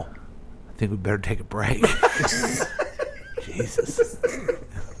cow. I think we better take a break. Jesus.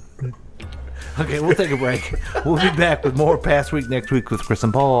 Okay, we'll take a break. We'll be back with more Past Week next week with Chris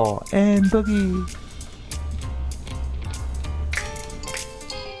and Paul and Boogie.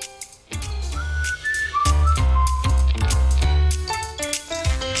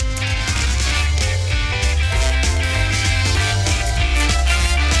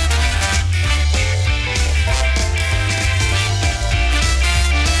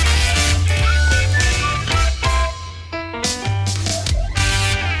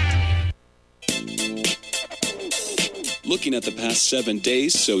 Looking at the past 7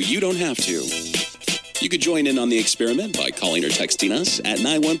 days so you don't have to. You could join in on the experiment by calling or texting us at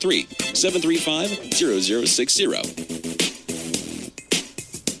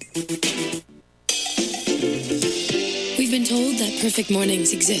 913-735-0060. We've been told that perfect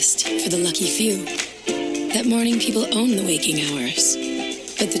mornings exist for the lucky few. That morning people own the waking hours.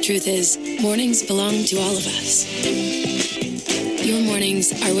 But the truth is, mornings belong to all of us. Your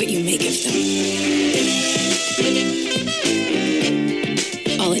mornings are what you make of them.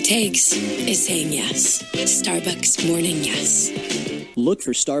 All it takes is saying yes. Starbucks Morning Yes. Look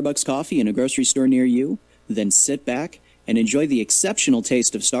for Starbucks coffee in a grocery store near you, then sit back and enjoy the exceptional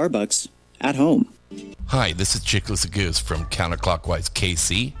taste of Starbucks at home. Hi, this is Chickless Goose from Counterclockwise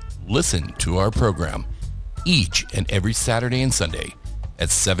KC. Listen to our program each and every Saturday and Sunday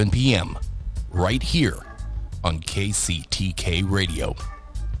at 7 p.m. right here on KCTK Radio.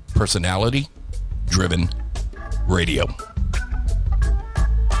 Personality driven radio.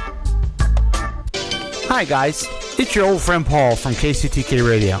 Hi guys, it's your old friend Paul from KCTK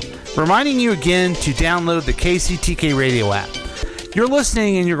Radio, reminding you again to download the KCTK Radio app. You're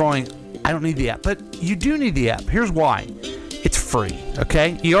listening and you're going, I don't need the app, but you do need the app. Here's why. It's free,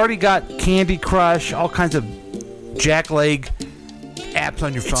 okay? You already got Candy Crush, all kinds of jackleg apps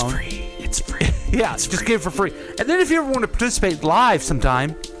on your phone. It's free. Yeah, just get it for free. And then if you ever want to participate live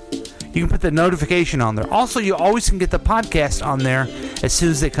sometime, you can put the notification on there. Also, you always can get the podcast on there as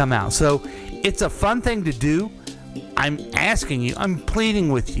soon as they come out. So it's a fun thing to do. I'm asking you, I'm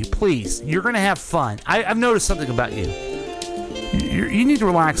pleading with you, please. You're going to have fun. I've noticed something about you. You need to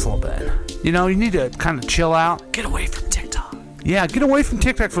relax a little bit. You know, you need to kind of chill out. Get away from TikTok. Yeah, get away from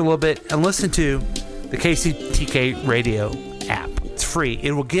TikTok for a little bit and listen to the KCTK Radio app. It's free.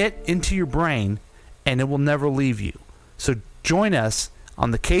 It will get into your brain and it will never leave you. So join us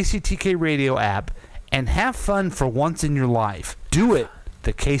on the KCTK Radio app and have fun for once in your life. Do it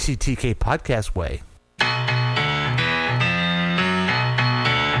the KCTK podcast way.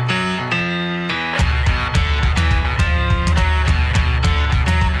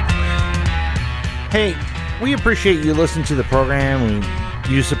 Hey, we appreciate you listening to the program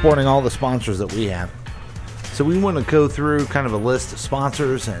and you supporting all the sponsors that we have. So we want to go through kind of a list of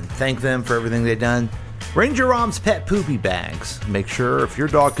sponsors and thank them for everything they've done. Ranger Rob's Pet Poopy Bags. Make sure if your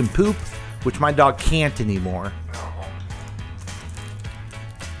dog can poop, which my dog can't anymore,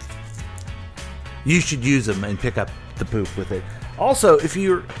 you should use them and pick up the poop with it. Also, if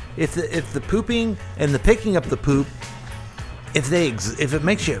the pooping and the picking up the poop, if it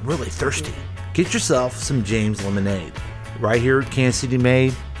makes you really thirsty, get yourself some James lemonade. Right here at Kansas City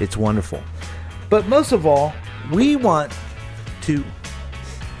made. It's wonderful. But most of all, we want to...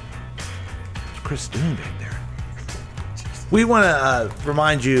 What's Chris doing back there? We want to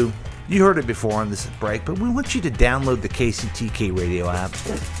remind you, you heard it before on this break, but we want you to download the KCTK Radio app.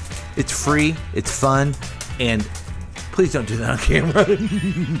 It's free, it's fun, and please don't do that on camera.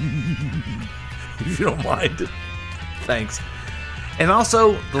 If you don't mind. Thanks. And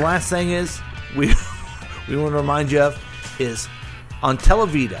also, the last thing is, we want to remind you of is on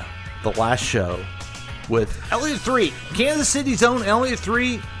Televita, the last show with Elliot 3, Kansas City's own Elliot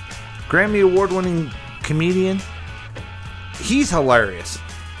 3, Grammy Award-winning comedian. He's hilarious.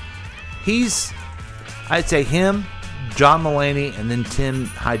 I'd say him, John Mulaney, and then Tim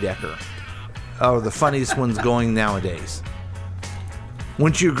Heidecker are the funniest ones going nowadays.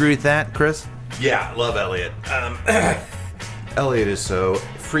 Wouldn't you agree with that, Chris? Yeah, love Elliot. Elliot is so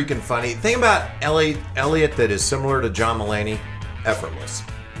freaking funny. Thing about Elliot that is similar to John Mulaney, effortless.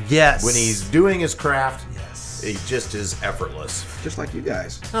 Yes. When he's doing his craft, yes, he just is effortless. Just like you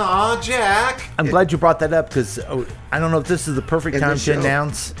guys. Aw, Jack. I'm glad you brought that up because I don't know if this is the perfect time to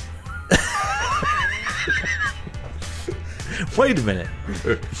announce. Wait a minute.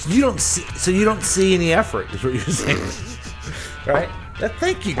 You don't see any effort, is what you're saying, right?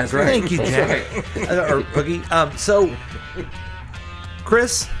 Thank you. That's right. Thank you, Jack. Or Boogie. So,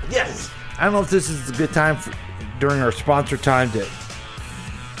 Chris. Yes. I don't know if this is a good time during our sponsor time to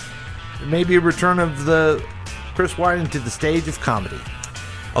maybe a return of the Chris Whiting to the stage of comedy.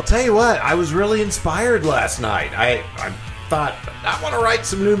 I'll tell you what, I was really inspired last night. I thought, I want to write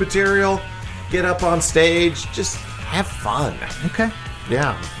some new material, get up on stage, just have fun. Okay.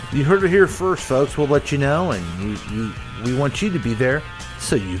 Yeah. You heard it here first, folks. We'll let you know, and we want you to be there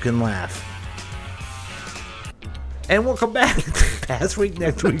so you can laugh. And we'll come back past week,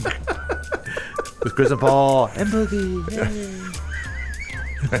 next week with Chris and Paul and Boogie.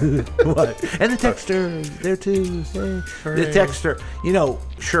 Hey. What? And the texter there too. Hey. The texter. You know,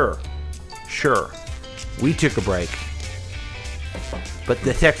 sure. We took a break, but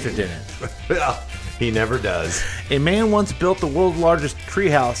the texter didn't. Well, he never does. A man once built the world's largest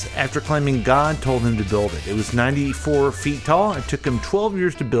treehouse after claiming God told him to build it. It was 94 feet tall and took him 12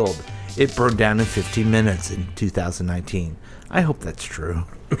 years to build. It burned down in 15 minutes in 2019. I hope that's true.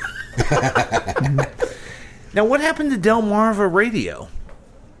 Now, what happened to Delmarva Radio?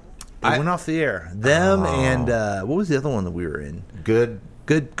 It went off the air. Them and what was the other one that we were in? Good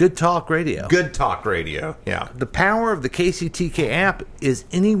Talk Radio. Good Talk Radio. Yeah. The power of the KCTK app is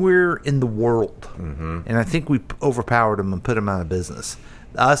anywhere in the world, and I think we overpowered them and put them out of business.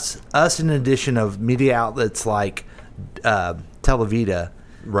 Us, in addition of media outlets like Televita,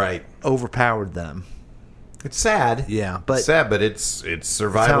 right, overpowered them. It's sad. Yeah, but sad, but it's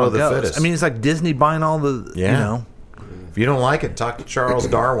survival of the fittest. I mean, it's like Disney buying all the, you know. If you don't like it, talk to Charles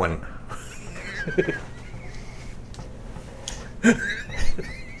Darwin.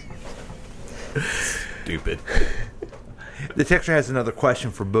 Stupid. The texter has another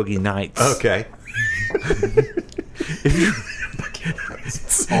question for Boogie Knight. Okay.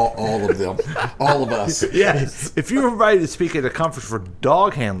 all of them. All of us. Yes. If you were invited to speak at a conference for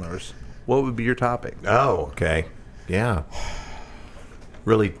dog handlers, what would be your topic? Oh, okay. Yeah.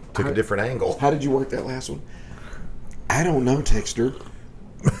 Really took a different angle. How did you work that last one? I don't know, Texter.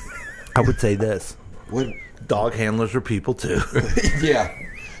 I would say this. What? Dog handlers are people, too. Yeah.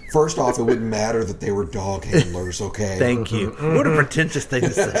 First off, it wouldn't matter that they were dog handlers, okay? Thank you. What a pretentious thing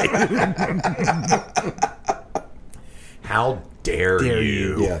to say. How dare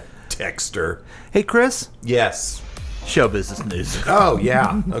you, Yeah. Texter. Hey, Chris. Yes. Show business news. Oh,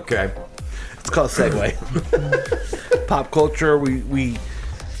 yeah. Okay. It's called Segue. Pop culture. We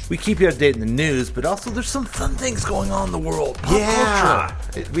keep you updated in the news, but also there's some fun things going on in the world. Pop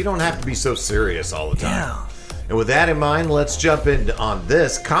culture. We don't have to be so serious all the time. Yeah. And with that in mind, let's jump in on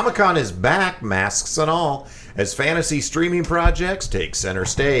this. Comic-Con is back, masks and all, as fantasy streaming projects take center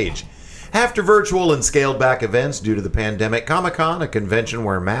stage. After virtual and scaled-back events due to the pandemic, Comic-Con, a convention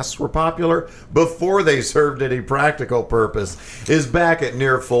where masks were popular before they served any practical purpose, is back at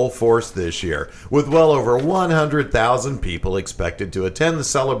near full force this year, with well over 100,000 people expected to attend the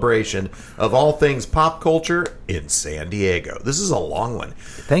celebration of all things pop culture in San Diego. This is a long one.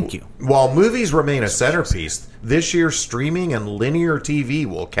 Thank you. While movies remain a centerpiece, this year's streaming and linear TV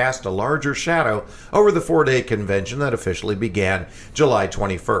will cast a larger shadow over the 4-day convention that officially began July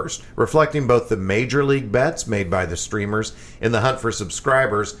 21st, reflecting both the major league bets made by the streamers in the hunt for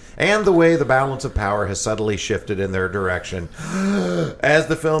subscribers and the way the balance of power has subtly shifted in their direction as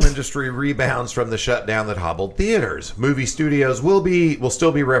the film industry rebounds from the shutdown that hobbled theaters. Movie studios will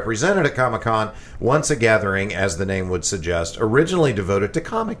still be represented at Comic-Con, once a gathering, as the name would suggest, originally devoted to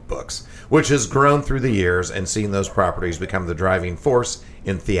comic books, which has grown through the years and seen those properties become the driving force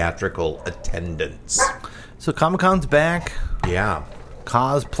in theatrical attendance. So Comic-Con's back. Yeah.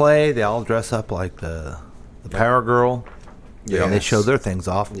 Cosplay. They all dress up like the Power Girl. Yeah. And they show their things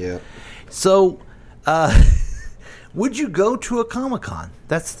off. Yeah. So, would you go to a Comic-Con?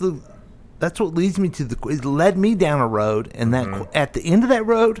 That's what leads me to it led me down a road, and that at the end of that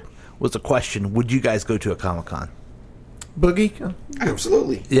road was a question: would you guys go to a Comic-Con? Boogie?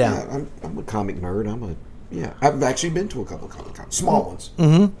 Absolutely. Yeah. I'm a comic nerd. I've actually been to a couple of Comic-Cons. Small ones.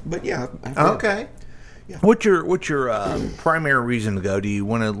 Mm-hmm. But yeah. Okay. Yeah. What's your primary reason to go? Do you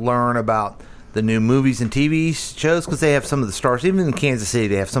want to learn about the new movies and TV shows? Because they have some of the stars. Even in Kansas City,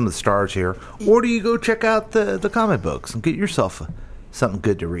 they have some of the stars here. Or do you go check out the comic books and get yourself something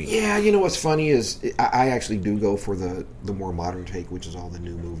good to read? Yeah, you know what's funny is I actually do go for the more modern take, which is all the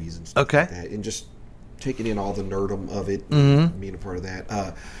new movies and stuff like that. And just taking in all the nerdom of it, and being a part of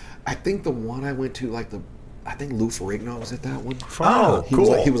that. I think the one I went to, I think Lou Ferrigno was at that one. Oh,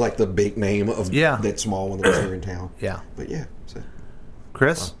 cool. He was like the big name of that small one that was here in town. Yeah. But yeah. So.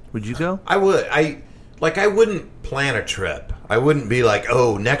 Chris, would you go? I would. I wouldn't plan a trip. I wouldn't be like,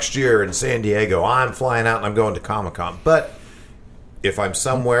 oh, next year in San Diego, I'm flying out and I'm going to Comic-Con. But if I'm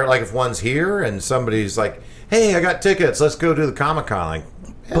somewhere, like if one's here and somebody's like, hey, I got tickets, let's go to the Comic-Con. Like,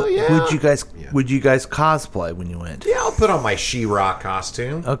 hell yeah. Would you guys cosplay when you went? Yeah, I'll put on my She-Ra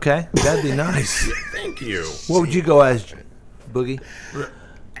costume. Okay, that'd be nice. Thank you. What would you go as, Boogie?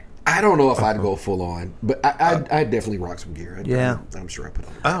 I don't know if I'd go full on, but I'd definitely rock some gear. I'm sure I put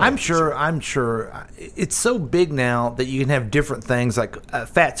on. I'm sure. It's so big now that you can have different things. Like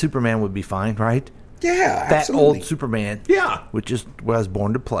Fat Superman would be fine, right? Yeah, Fat absolutely. old Superman. Yeah, which is what I was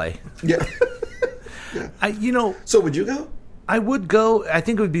born to play. Yeah. So would you go? I would go. I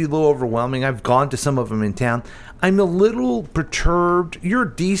think it would be a little overwhelming. I've gone to some of them in town. I'm a little perturbed. You're a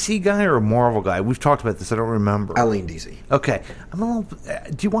DC guy or a Marvel guy? We've talked about this. I don't remember. I lean DC. Okay. I'm a little.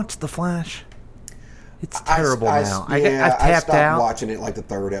 Do you watch The Flash? It's terrible now. I tapped I stopped out watching it like the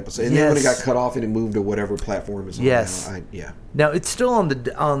third episode, and then when it got cut off and it moved to whatever platform it's on. Yes. Now, Now it's still on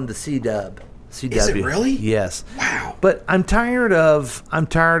the C-Dub. CW. Is it really? Yes. Wow. But I'm tired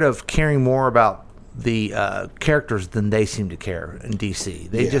of caring more about the characters than they seem to care in DC.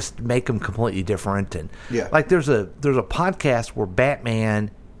 They just make them completely different. And like there's a podcast where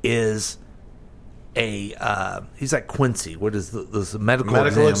Batman is he's like Quincy. What is the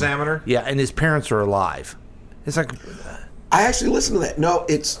medical examiner? Yeah, and his parents are alive. It's like I actually listened to that. No,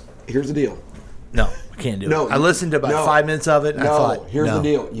 here's the deal. No, I can't do it. I listened to about 5 minutes of it. And I thought, here's the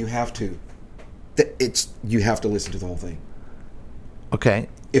deal. You have to. You have to listen to the whole thing. Okay.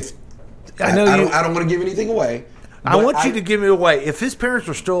 I don't want to give anything away. I want you to give me away. If his parents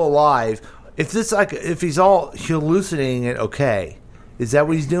are still alive, if he's all hallucinating it, okay. Is that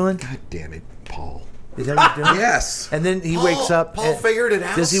what he's doing? God damn it, Paul. Is that what he's doing? Yes. And then he wakes up. Paul figured it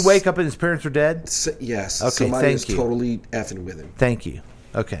out. Does he wake up and his parents are dead? Yes. Okay, Somebody is thank you. totally effing with him. Thank you.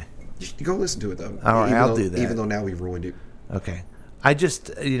 Okay. You should go listen to it, though. All right, Even I'll though- do that. Even though now we've ruined it. Okay. I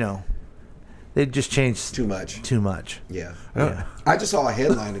just, they just changed Too much. Too much. Yeah. Yeah. I just saw a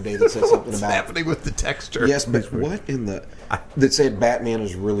headline today that said something What's about happening with the texture? Yes, but what in the that said Batman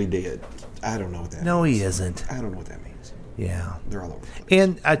is really dead? I don't know what that. No, means. he isn't. I don't know what that means. Yeah. They're all over.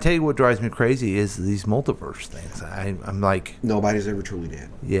 And I tell you what drives me crazy is these multiverse things. I'm like, Nobody's ever truly dead.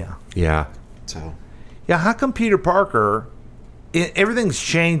 yeah. Yeah. So Yeah, how come Peter Parker, everything's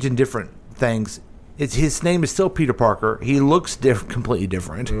changed in different things. His name is still Peter Parker. He looks completely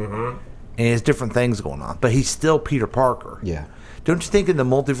different. Mm-hmm. And he has different things going on. But he's still Peter Parker. yeah. Don't you think in the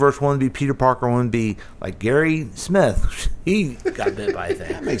multiverse one would be Peter Parker, one would be like Gary Smith? He got bit by a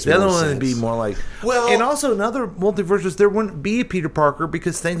thing. That makes the other more one would be sense. more like... Well- and also in other multiverses, there wouldn't be a Peter Parker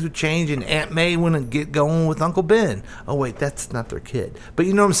because things would change and Aunt May wouldn't get going with Uncle Ben. Oh, wait, that's not their kid. But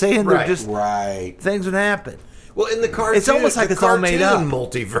you know what I'm saying? Right. They're just... Right. Things would happen. Well, in the cartoon, It's almost like the it's all made cartoon up.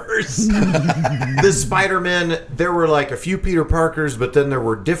 multiverse. The Spider-Man, there were like a few Peter Parkers, but then there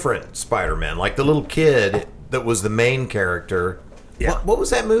were different Spider-Men. Like the little kid that was the main character. Yeah. What was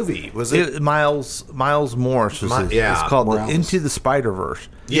that movie? Was it? Miles Morris was yeah. it's called Morales. Into the Spider-Verse.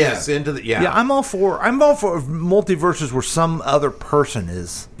 Yes, into the Yeah, I'm all for multiverses where some other person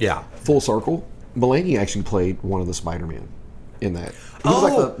is. Yeah. Full circle. Mulaney actually played one of the Spider-Man in that. He was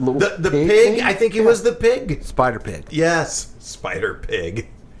like Oh, the little the pig. pig. thing? I think he was the pig. Spider Pig. Yes, Spider Pig.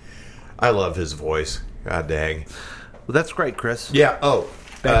 I love his voice. God dang. Well, that's great, Chris. Yeah. Oh,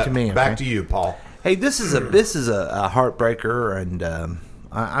 Back to me, Back okay? to you, Paul. Hey, this is a heartbreaker, and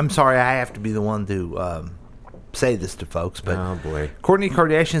I'm sorry I have to be the one to say this to folks, but Oh, boy. Kourtney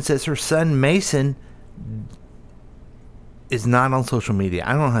Kardashian says her son Mason is not on social media. I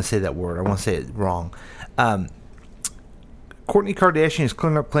don't know how to say that word. I want to say it wrong. Kourtney Kardashian is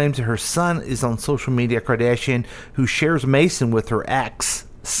clearing up claims that her son is on social media. Kardashian, who shares Mason with her ex,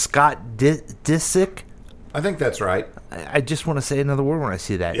 Scott Disick. I think that's right. I just want to say another word when I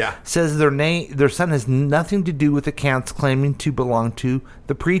see that. Yeah. Says their son has nothing to do with accounts claiming to belong to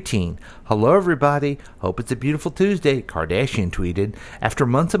the preteen. Hello, everybody. Hope it's a beautiful Tuesday, Kardashian tweeted. After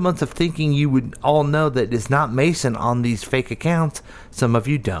months and months of thinking you would all know that it's not Mason on these fake accounts, some of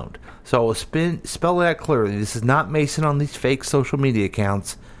you don't. So I will spell it out clearly. This is not Mason on these fake social media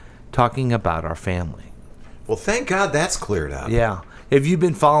accounts talking about our family. Well, thank God that's cleared up. Yeah. Have you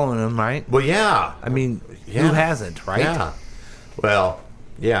been following him, right? Well, yeah. I mean, Yeah. who hasn't, right? Yeah. Well,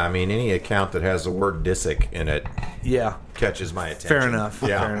 yeah. I mean, any account that has the word Disick in it Yeah. catches my attention. Fair enough.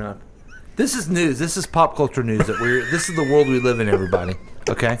 Yeah. Fair enough. This is news. This is pop culture news. This is the world we live in, everybody.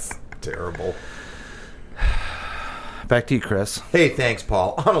 Okay? Terrible. Back to you, Chris. Hey, thanks,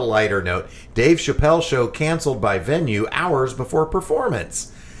 Paul. On a lighter note, Dave Chappelle show canceled by venue hours before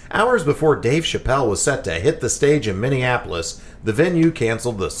performance. Hours before Dave Chappelle was set to hit the stage in Minneapolis, the venue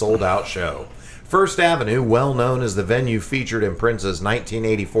canceled the sold-out show. First Avenue, well known as the venue featured in Prince's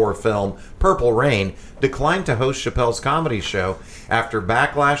 1984 film Purple Rain, declined to host Chappelle's comedy show after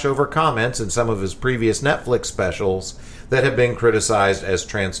backlash over comments in some of his previous Netflix specials that have been criticized as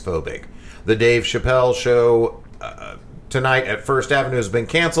transphobic. The Dave Chappelle show tonight at First Avenue has been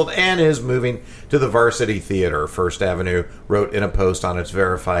canceled and is moving to the Varsity Theater, First Avenue wrote in a post on its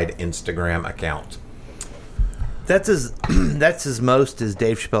verified Instagram account. That's as most as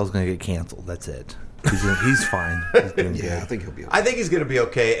Dave Chappelle's going to get canceled. That's it. He's fine. He's doing good. I think he'll be okay. I think he's going to be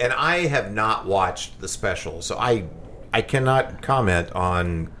okay, and I have not watched the special, so I cannot comment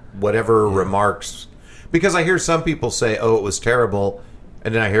on whatever remarks, because I hear some people say, oh, it was terrible,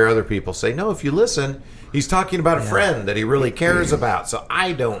 and then I hear other people say, no, if you listen, he's talking about a friend that he really cares about, so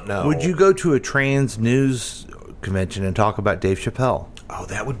I don't know. Would you go to a trans news convention and talk about Dave Chappelle? Oh,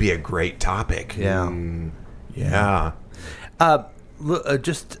 that would be a great topic. Yeah. Yeah. I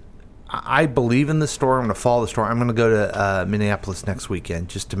believe in the story. I'm going to follow the story. I'm going to go to Minneapolis next weekend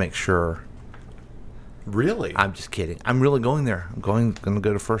just to make sure. Really? I'm just kidding. I'm really going there. I'm going to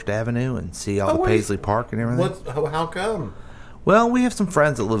go to First Avenue and see all the Paisley Park and everything. How come? Well, we have some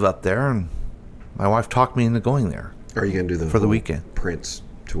friends that live up there, and my wife talked me into going there. Are you going to do for the weekend Prince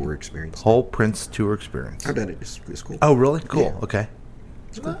tour experience? Whole Prince tour experience. I've done it. It's cool. Oh, really? Cool. Yeah. Okay.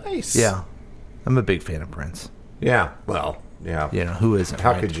 Nice. Yeah. I'm a big fan of Prince. Yeah. Well, yeah. You know, who isn't?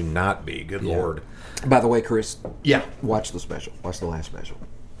 How right? could you not be? Good Lord. By the way, Chris. Yeah. Watch the special. Watch the last special.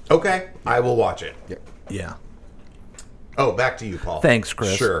 Okay. I will watch it. Yep. Yeah. Oh, back to you, Paul. Thanks,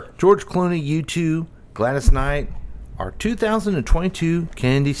 Chris. Sure. George Clooney, U2, Gladys Knight are 2022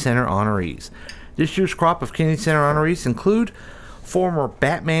 Kennedy Center honorees. This year's crop of Kennedy Center honorees include former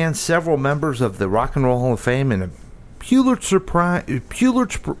Batman, several members of the Rock and Roll Hall of Fame, and a Pulitzer Prize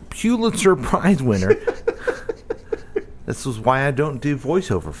winner. This is why I don't do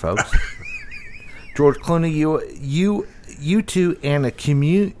voiceover, folks. George Clooney, U2, and a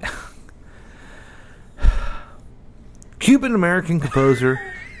Cuban-American composer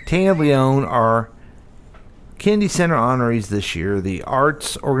Tanya Leone are Kennedy Center honorees this year, the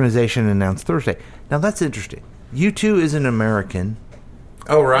arts organization announced Thursday. Now, that's interesting. U2 is an American.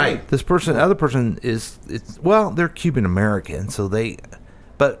 Oh, right. This person, other person they're Cuban-American, so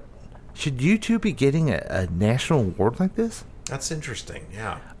but should U2 be getting a national award like this? That's interesting,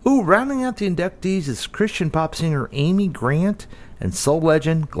 yeah. Ooh, rounding out the inductees is Christian pop singer Amy Grant and soul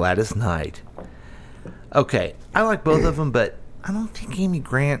legend Gladys Knight. Okay, I like both of them, but I don't think Amy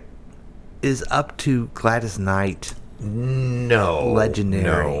Grant is up to Gladys Knight. No.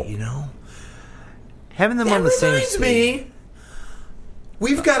 Legendary, you know? Having them on the same reminds me,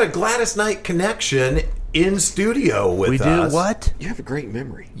 we've got a Gladys Knight connection in studio with us. We do? What? You have a great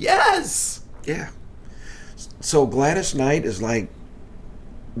memory. Yes. Yeah. So Gladys Knight is like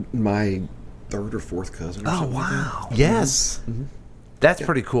my third or fourth cousin. Or something wow! Like that. Yes, that's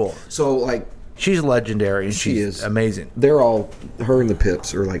pretty cool. So like, she's legendary and she she's is amazing. They're all her and the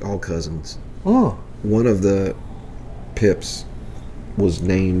Pips are like all cousins. Oh, one of the Pips was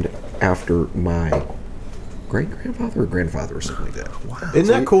named after my great-grandfather or grandfather or something like that. Wow.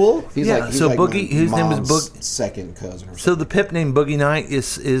 Isn't that cool? He's yeah. like, so like Boogie, his name is Boogie. Second cousin. Or so the Pip named Boogie Knight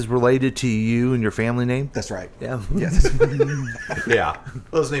is related to you and your family name. That's right. Yeah. Yeah.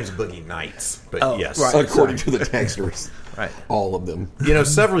 Well, his name's Boogie Knights, but yes, right. According to the texters, right? All of them. You know,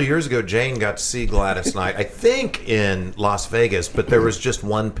 several years ago, Jane got to see Gladys Knight, I think in Las Vegas, but there was just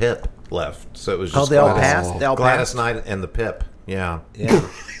one Pip left, so it was just they all passed. They all Gladys passed? Knight and the Pip. Yeah. Yeah.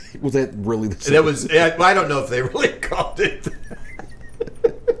 Was that really the same? That was. I don't know if they really called it.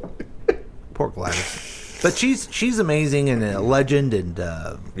 Poor Gladys, but she's amazing and a legend, and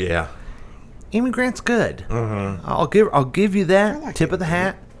yeah, Amy Grant's good. Mm-hmm. I'll give you that tip of the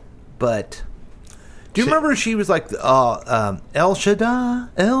hat. But do you remember she was like El Shaddai?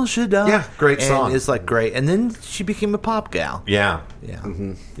 Yeah, great song. And it's like great, and then she became a pop gal. Yeah, yeah,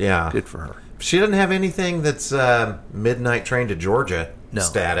 mm-hmm. Yeah. Good for her. She doesn't have anything that's Midnight Train to Georgia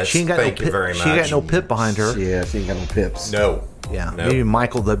status. She ain't got Thank no you very much. She ain't got no Pip behind her. Yeah, she ain't got no Pips. No. Yeah, no. maybe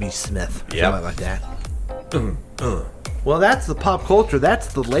Michael W. Smith. Yep. Something like that. Well, that's the pop culture.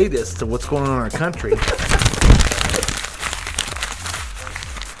 That's the latest to what's going on in our country.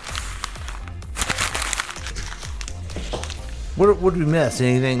 What did we miss?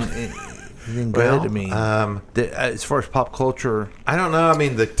 Anything good? I mean, as far as pop culture, I don't know. I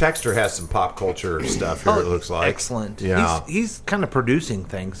mean, the texter has some pop culture stuff here. It looks like excellent. Yeah, he's kind of producing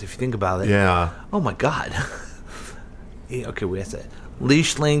things if you think about it. Yeah. Oh my God. Yeah, okay, we have that.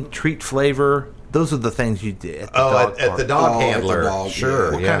 Leash link, treat flavor. Those are the things you did at the dog handler.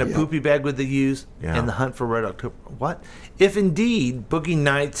 Sure. What kind of poopy bag would they use? Yeah. And the hunt for Red October. What? If indeed Boogie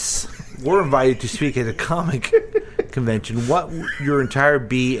Knights were invited to speak at a comic convention, what would your entire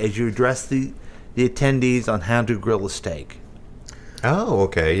be as you address the attendees on how to grill a steak? Oh,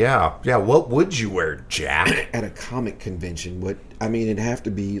 okay, yeah. What would you wear, Jack? At a comic convention, it'd have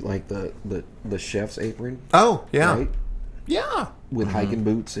to be like the chef's apron. Oh, yeah. Right? Yeah. With hiking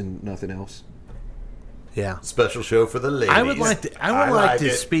boots and nothing else. Yeah. Special show for the ladies. I would like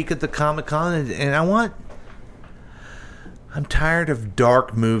to speak at the Comic-Con, and I'm tired of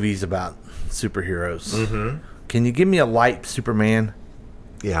dark movies about superheroes. Mm-hmm. Can you give me a light Superman?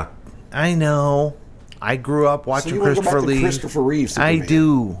 Yeah. I know. I grew up watching Christopher Lee. Christopher Reeve Superman. I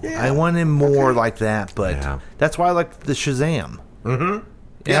do. Yeah. I want him more like that, but that's why I like the Shazam. Mm-hmm.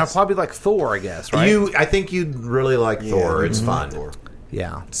 Yeah, I'll probably like Thor, I guess, right? I think you'd really like Thor. It's fun. Thor.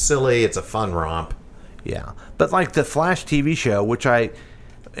 Yeah. It's silly. It's a fun romp. Yeah. But like the Flash TV show, which I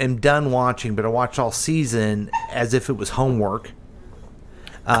am done watching, but I watched all season as if it was homework.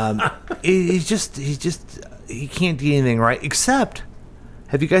 He can't do anything right, except,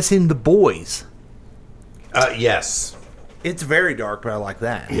 have you guys seen The Boys? Yes. It's very dark, but I like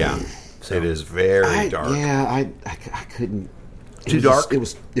that. Yeah. So it is very dark. Yeah, I couldn't. Too dark? It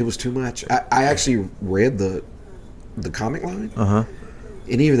was too much. I actually read the comic line. Uh-huh.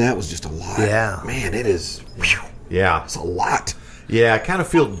 And even that was just a lot. Yeah. Man, it is. Whew, yeah. It's a lot. Yeah, I kind of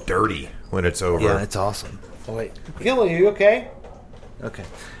feel dirty when it's over. Yeah, it's awesome. Oh, wait. Gilly, are you okay? Okay.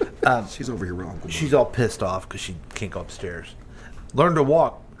 She's over here wrong. She's all pissed off because she can't go upstairs. Learn to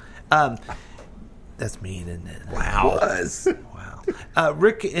walk. That's mean, isn't it? Wow. Wow.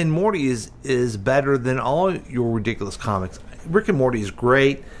 Rick and Morty is better than all your ridiculous comics. Rick and Morty is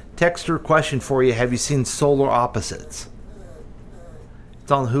great. Texter question for you. Have you seen Solar Opposites?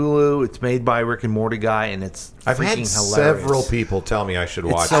 It's on Hulu. It's made by Rick and Morty guy, and it's I've had freaking hilarious. several people tell me I should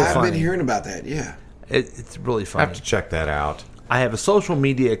watch so it. I've funny. been hearing about that. Yeah. It's really I funny. have to check that out. I have a social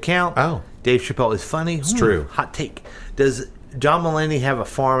media account. Oh. Dave Chappelle is funny. It's true. Hot take. Does John Mulaney have a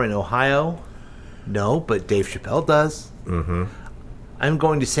farm in Ohio? No, but Dave Chappelle does. Mm-hmm. I'm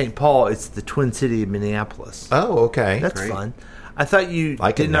going to St. Paul. It's the Twin City of Minneapolis. Oh, okay. That's Great. fun. I thought you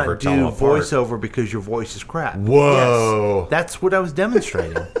I can did never not tell do apart. voiceover because your voice is crap. Whoa. Yes, that's what I was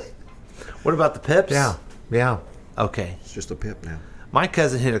demonstrating. What about the Pips? Yeah. Okay. It's just a pip now. My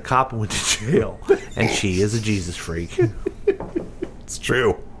cousin hit a cop and went to jail, and she is a Jesus freak. It's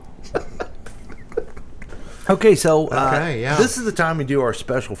true. Okay, so yeah. this is the time we do our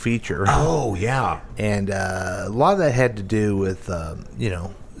special feature. Oh, yeah. And a lot of that had to do with,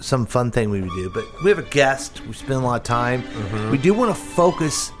 some fun thing we would do. But we have a guest. We spend a lot of time. Mm-hmm. We do want to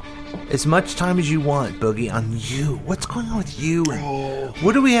focus as much time as you want, Boogie, on you. What's going on with you? And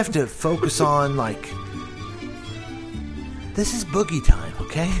what do we have to focus on? Like, this is Boogie time,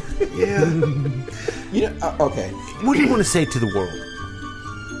 okay? Yeah. Okay. What do you want to say to the world?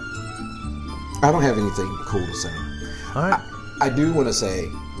 I don't have anything cool to say. All right. I do want to say,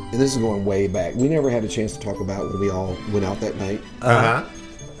 and this is going way back, we never had a chance to talk about when we all went out that night. Uh-huh.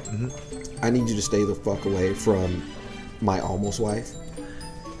 I need you to stay the fuck away from my almost wife.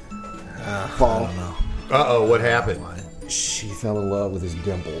 Paul. I don't know. Uh-oh, what happened? She fell in love with his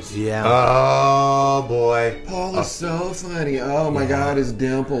dimples. Yeah. Oh, boy. Paul is so funny. Oh, my God, his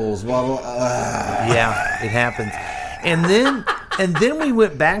dimples. Blah, blah, Yeah, it happens. And then we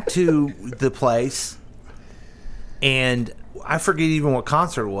went back to the place, and I forget even what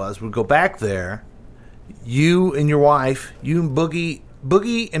concert it was. We go back there, you and your wife, you and Boogie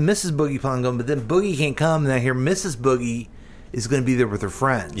and Mrs. Boogie plan on going, but then Boogie can't come, and I hear Mrs. Boogie is going to be there with her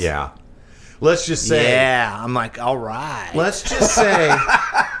friends. Yeah. Let's just say... Yeah, I'm like, all right. Let's just say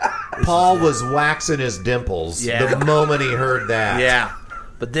Paul was waxing his dimples the moment he heard that. Yeah.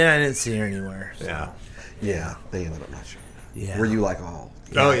 But then I didn't see her anywhere. So. Yeah, they ended up not sure. Yeah. Were you like, Oh,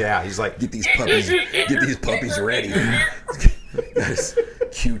 yeah. He's like... Get these puppies ready. This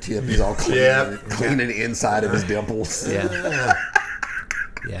Q-tip is all cleaning the inside of his dimples. Yeah.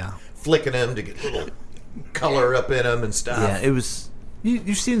 Yeah. Flicking them to get little color up in them and stuff. Yeah, it was...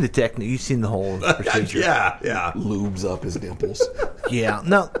 You've seen the technique. You've seen the whole procedure. Yeah. Lubes up his dimples. Yeah.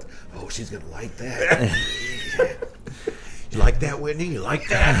 No. Oh, she's going to like that. You like that, Whitney? You like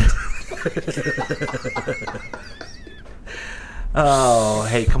that? Oh,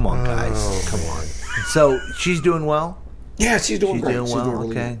 hey, come on, guys. Come on. So, she's doing well? Yeah, she's doing great. Doing She's well, doing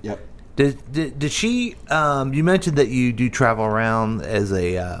really okay. good. Yep. Did she, you mentioned that you do travel around as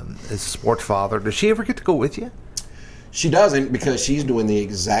a sports father. Does she ever get to go with you? She doesn't, because she's doing the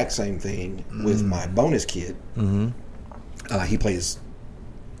exact same thing with my bonus kid. Mm-hmm. He plays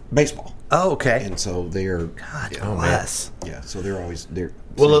baseball. Oh, okay. And so they're... God Oh, bless. Yeah, so they're always...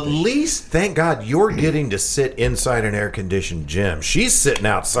 Well, at least, thank God, you're getting to sit inside an air-conditioned gym. She's sitting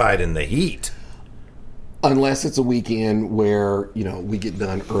outside in the heat. Unless it's a weekend where, we get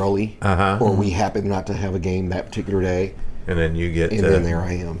done early, or we happen not to have a game that particular day. And then you get And then there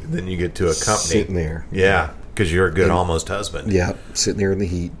I am. Then you get to accompany. Sitting there. Yeah, because you're a good almost husband. Yeah, sitting there in the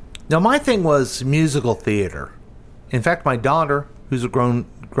heat. Now, my thing was musical theater. In fact, my daughter, who's a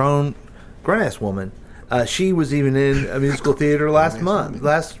grown-ass woman, she was even in a musical theater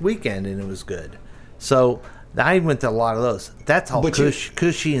last weekend, and it was good. So I went to a lot of those. That's all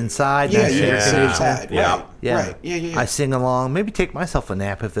cushy inside. Yeah, nice you air sit conditioning. inside. Yeah. Right. Yeah. Right. Yeah. I sing along. Maybe take myself a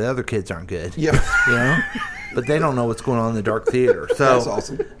nap if the other kids aren't good. Yeah. But they don't know what's going on in the dark theater. So That's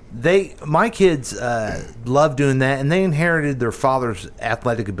awesome. My kids love doing that, and they inherited their father's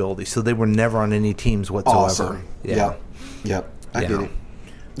athletic ability, so they were never on any teams whatsoever. Awesome. Yeah. Yep. I get it.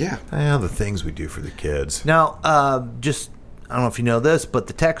 Yeah. The things we do for the kids. Now, I don't know if you know this, but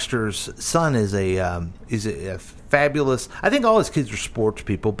the Texter's son is a fabulous. I think all his kids are sports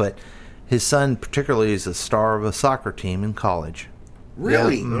people, but his son particularly is a star of a soccer team in college.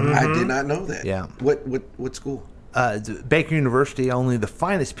 Really? Yeah. Mm-hmm. I did not know that. Yeah. What school? Baker University. Only the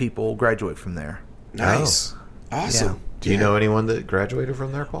finest people graduate from there. Nice. Awesome. Yeah. Do you know anyone that graduated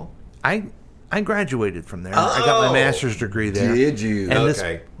from there, Paul? I graduated from there. I got my master's degree there. Did you? And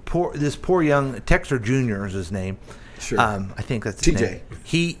Okay. this poor young Texter Jr. is his name. Sure. I think that's his TJ. name.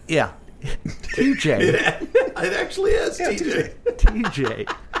 TJ. It actually is, TJ. TJ.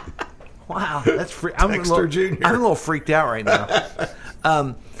 Wow, that's I'm Jr. I'm a little freaked out right now.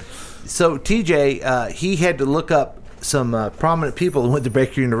 So TJ, he had to look up some prominent people who went to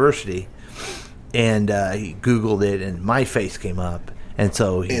Baker University, and he Googled it, and my face came up. And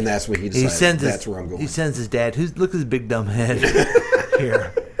so and that's when he decided that's where I'm going. He sends his dad, look at his big dumb head.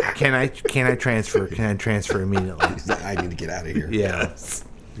 Here, can I transfer? Can I transfer immediately? I need to get out of here. Yeah.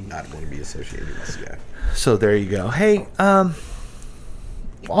 Do not want to be associated with this guy. So there you go. Hey,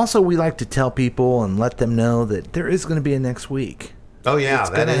 also we like to tell people and let them know that there is going to be a next week. Oh, yeah, it's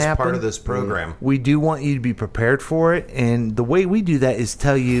that is happen. part of this program. We do want you to be prepared for it, and the way we do that is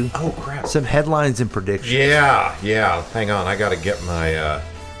tell you some headlines and predictions. Yeah. Hang on, I got to get my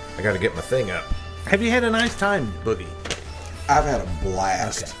thing up. Have you had a nice time, Boogie? I've had a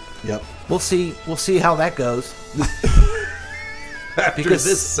blast. Okay. Yep. We'll see how that goes.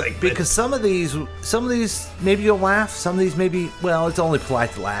 Because some of these maybe you'll laugh. Some of these maybe, well, it's only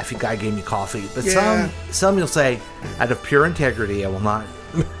polite to laugh. Your guy gave me coffee, but some you'll say, out of pure integrity, I will not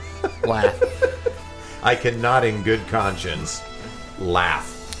laugh. I cannot, in good conscience,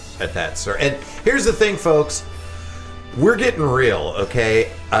 laugh at that, sir. And here's the thing, folks. We're getting real,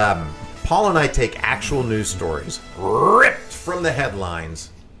 okay? Paul and I take actual news stories, ripped from the headlines,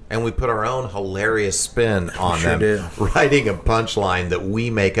 and we put our own hilarious spin on them, writing a punchline that we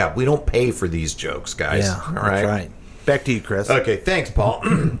make up. We don't pay for these jokes, guys. Yeah, all right. That's right. Back to you, Chris. Okay, thanks, Paul.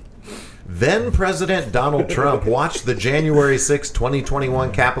 Then President Donald Trump watched the January 6,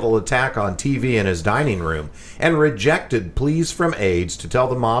 2021 Capitol attack on TV in his dining room and rejected pleas from aides to tell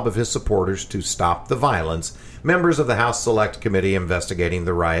the mob of his supporters to stop the violence, members of the House Select Committee investigating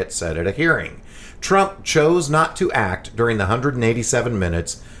the riot said at a hearing. Trump chose not to act during the 187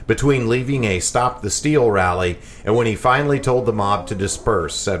 minutes between leaving a Stop the Steal rally and when he finally told the mob to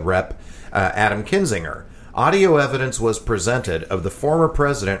disperse, said Rep. Adam Kinzinger. Audio evidence was presented of the former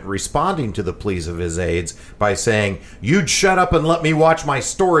president responding to the pleas of his aides by saying, "You'd shut up and let me watch my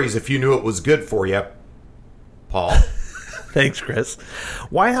stories if you knew it was good for you." Paul. Thanks, Chris.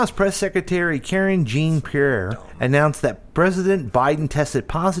 White House Press Secretary Karen Jean-Pierre announced that President Biden tested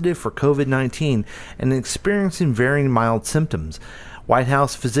positive for COVID-19 and experiencing very mild symptoms. White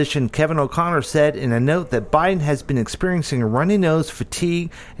House physician Kevin O'Connor said in a note that Biden has been experiencing a runny nose, fatigue,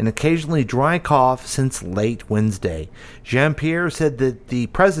 and occasionally dry cough since late Wednesday. Jean-Pierre said that the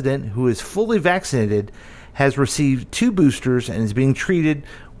president, who is fully vaccinated, has received 2 boosters and is being treated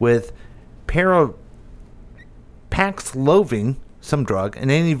with Paxlovid, some drug, an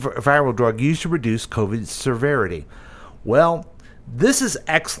antiviral drug used to reduce COVID severity. Well, this is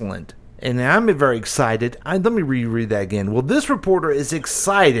excellent, and I'm very excited. Let me reread that again. Well, this reporter is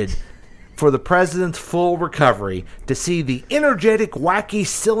excited for the president's full recovery to see the energetic, wacky,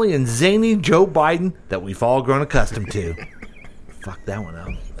 silly, and zany Joe Biden that we've all grown accustomed to. Fuck that one up.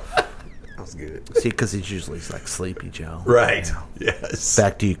 That was good. See, because he's usually like Sleepy Joe. Right. Yeah. Yes.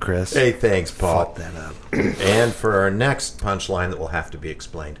 Back to you, Chris. Hey, thanks, Paul. Fuck that up. And for our next punchline that will have to be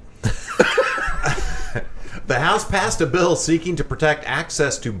explained. The House passed a bill seeking to protect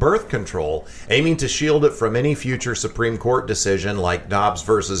access to birth control, aiming to shield it from any future Supreme Court decision like Dobbs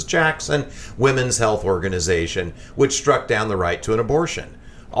versus Jackson, Women's Health Organization, which struck down the right to an abortion.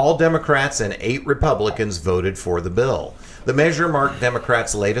 All Democrats and 8 Republicans voted for the bill. The measure marked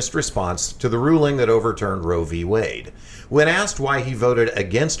Democrats' latest response to the ruling that overturned Roe v. Wade. When asked why he voted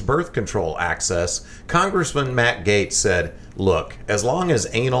against birth control access, Congressman Matt Gaetz said, "Look, as long as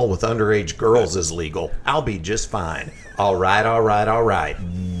anal with underage girls is legal, I'll be just fine. All right.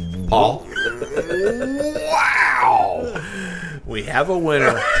 Paul? Wow! We have a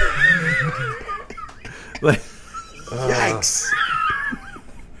winner." Yikes.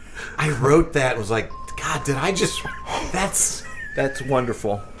 I wrote that and was like, God, did I just... That's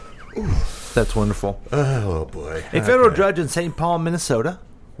wonderful. That's wonderful. Oh, boy. A federal judge in St. Paul, Minnesota,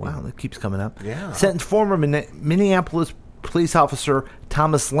 wow, that keeps coming up, sentenced former Minneapolis police officer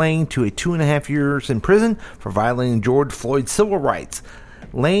Thomas Lane to 2.5 years in prison for violating George Floyd's civil rights.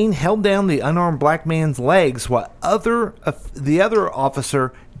 Lane held down the unarmed black man's legs while the other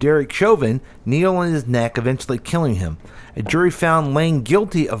officer, Derek Chauvin, kneeled on his neck, eventually killing him. A jury found Lane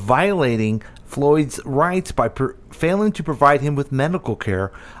guilty of violating Floyd's rights by failing to provide him with medical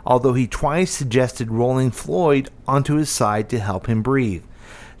care, although he twice suggested rolling Floyd onto his side to help him breathe.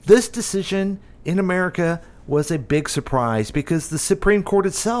 This decision in America was a big surprise because the Supreme Court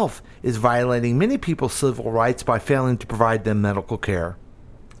itself is violating many people's civil rights by failing to provide them medical care.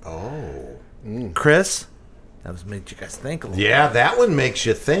 Oh. Chris, that was made you guys think a little bit. Yeah, that one makes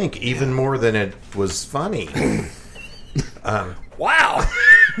you think even more than it was funny. Wow.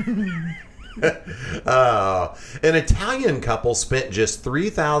 An Italian couple spent just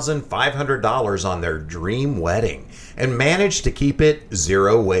 $3,500 on their dream wedding and managed to keep it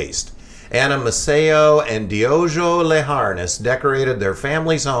zero waste. Anna Maceo and Diogo Lejarnes decorated their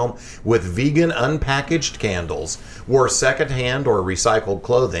family's home with vegan unpackaged candles, wore secondhand or recycled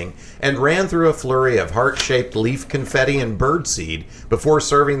clothing, and ran through a flurry of heart-shaped leaf confetti and birdseed before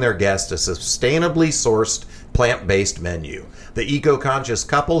serving their guests a sustainably sourced plant-based menu. The eco-conscious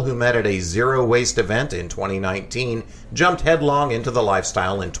couple who met at a zero-waste event in 2019 jumped headlong into the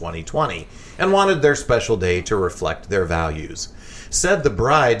lifestyle in 2020 and wanted their special day to reflect their values. Said the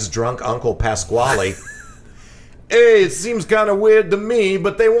bride's drunk Uncle Pasquale, "Hey, it seems kind of weird to me,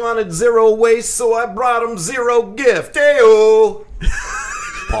 but they wanted zero waste, so I brought them zero gift. Hey-o!"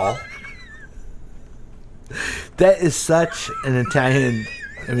 Paul? That is such an Italian...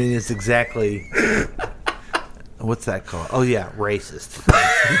 I mean, it's exactly... What's that called? Oh, yeah, racist.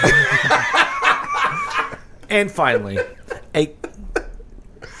 And finally, I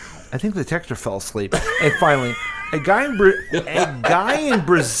think the texter fell asleep. And finally, a guy in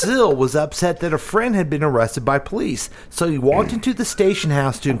Brazil was upset that a friend had been arrested by police. So he walked into the station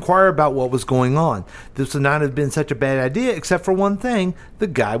house to inquire about what was going on. This would not have been such a bad idea, except for one thing. The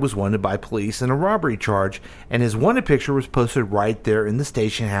guy was wanted by police in a robbery charge, and his wanted picture was posted right there in the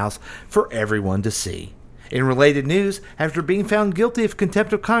station house for everyone to see. In related news, after being found guilty of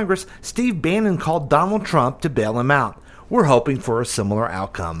contempt of Congress, Steve Bannon called Donald Trump to bail him out. We're hoping for a similar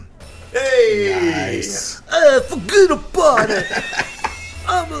outcome. Hey! Nice. Forget about it.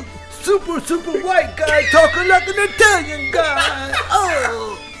 I'm a super white guy talking like an Italian guy.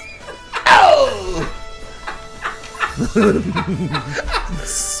 Oh.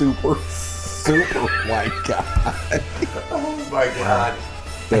 Super white guy. Oh my God.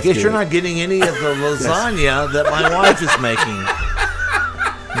 I guess you're not getting any of the lasagna that my wife is making.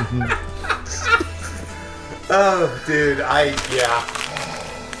 Oh, dude, I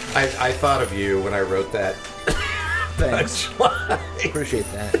thought of you when I wrote that. Thanks. Appreciate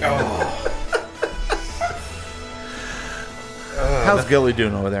that. How's Gilly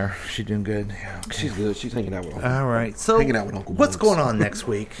doing over there? She doing good? Yeah, she's good. She's hanging out with Uncle. All right. So, hanging out with Uncle what's Bugs. going on next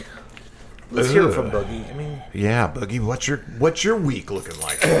week? Let's hear from Boogie. I mean, yeah, Boogie. What's your week looking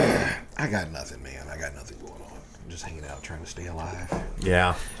like? I got nothing, man. I got nothing going on. I'm just hanging out, trying to stay alive.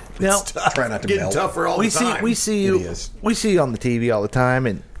 Yeah. Now, try not to getting melt. tougher all the time. We see you on the TV all the time,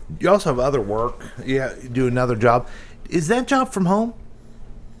 and you also have other work. Yeah, you do another job. Is that job from home?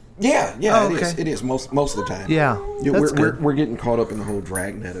 Yeah, Oh, it okay. is. It is most of the time. Yeah, that's we're getting caught up in the whole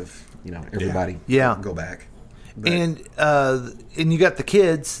dragnet of everybody. Yeah. Go back. But, And you got the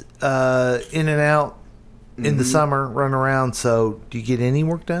kids in and out in the summer, running around. So, do you get any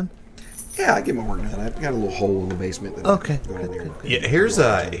work done? yeah, I get my work done. I've got a little hole in the basement. That Okay. I go in there. Yeah, here's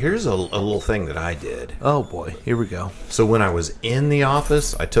a little thing that I did. Oh boy, here we go. So when I was in the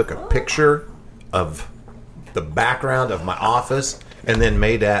office, I took a picture of the background of my office and then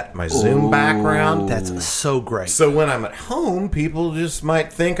made that my Zoom background. That's so great. So when I'm at home, people just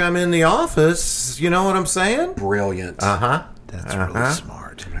might think I'm in the office. You know what I'm saying? Brilliant. Uh-huh. That's really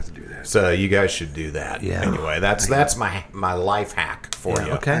smart. I'm gonna have to do that. So you guys should do that. Yeah. Anyway, that's my life hack for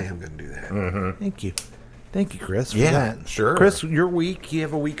you. Okay. I am gonna do that. Thank you, Chris. For Yeah, that. sure. Chris, your week. You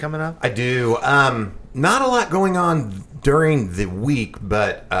have a week coming up. I do. Not a lot going on during the week,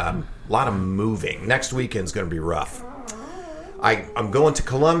 but a lot of moving. Next weekend's going to be rough. I'm going to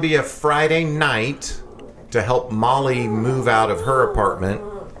Columbia Friday night to help Molly move out of her apartment.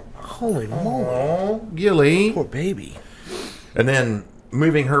 Holy moly. Oh, Gilly. Poor baby. And then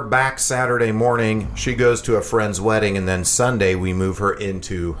moving her back Saturday morning. She goes to a friend's wedding, and then Sunday we move her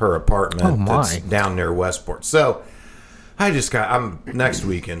into her apartment Oh, my. that's down near Westport. So next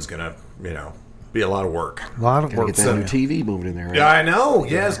weekend's going to, be a lot of work. A lot of Gotta work. get that new TV moved in there. Right? Yeah, I know.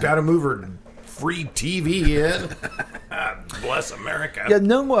 Yes, got to move her free TV in. Bless America. Yeah,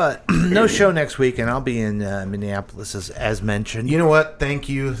 no show next week, and I'll be in Minneapolis as mentioned. You know what? Thank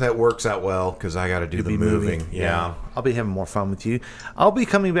you. That works out well because I got to do the moving. Yeah. I'll be having more fun with you. I'll be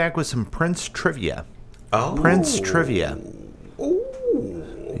coming back with some Prince trivia. Oh. Prince trivia.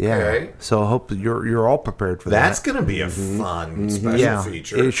 Ooh. Yeah. Okay. So I hope that you're all prepared for that. That's going to be a fun special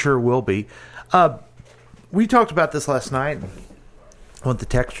feature. It sure will be. We talked about this last night. I want the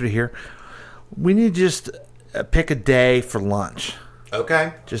texture to hear. We need to just pick a day for lunch.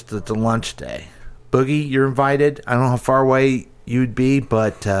 Okay. Just the lunch day. Boogie, you're invited. I don't know how far away you'd be,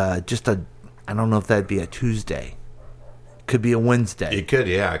 but I don't know if that'd be a Tuesday. Could be a Wednesday. It could,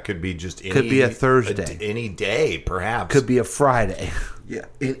 yeah. It could be just any... Could be a Thursday. Any day, perhaps. Could be a Friday. Yeah,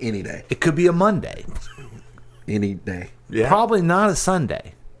 any day. It could be a Monday. Any day. Yeah. Probably not a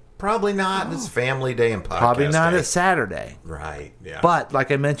Sunday. Probably not. It's family day and podcast Probably not day. a Saturday. Right, yeah. But, like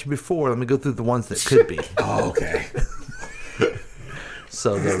I mentioned before, let me go through the ones that could be. Oh, okay.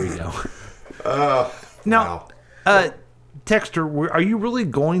 So, there we go. Now, Texter, are you really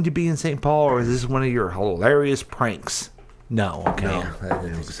going to be in St. Paul, or is this one of your hilarious pranks? No. Okay. No.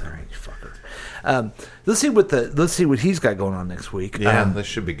 Sorry, fucker. Let's see what he's got going on next week. Yeah, this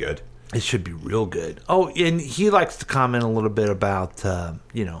should be good. It should be real good. Oh, and he likes to comment a little bit about, some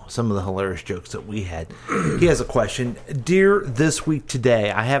of the hilarious jokes that we had. He has a question. Dear This Week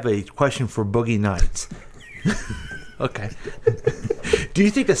Today, I have a question for Boogie Knights. Okay. Do you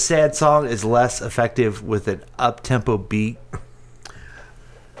think a sad song is less effective with an up-tempo beat?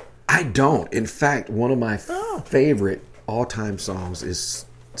 I don't. In fact, one of my favorite all-time songs is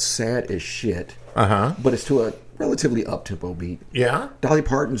sad as shit. But it's to a relatively up-tempo beat. Yeah? Dolly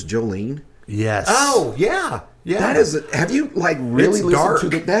Parton's Jolene. Yes. Oh, yeah. Yeah. That is have you really listened dark. to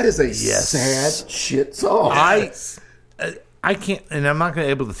that? That is a sad shit song. I can't, and I'm not going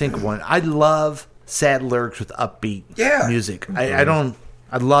to be able to think of one. I love sad lyrics with upbeat music. I love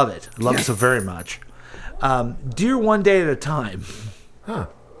it. I love it so very much. Dear One Day at a Time. Huh.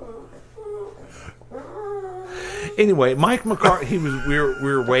 Anyway, Mike McCarthy, we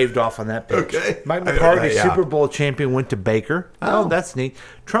were waved off on that pitch. Okay. Mike McCarthy, Super Bowl champion, went to Baker. Oh, that's neat.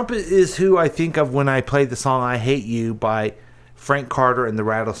 Trump is who I think of when I play the song I Hate You by Frank Carter and the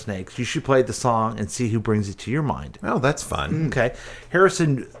Rattlesnakes. You should play the song and see who brings it to your mind. Oh, that's fun. Okay.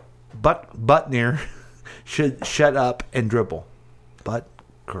 Harrison Butner should shut up and dribble.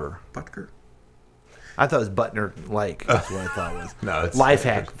 Butker. I thought it was Butner Lake. That's what I thought it was. No, it's Life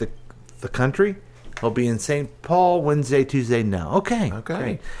hack. The country will be in St. Paul Wednesday, Tuesday. No. Okay.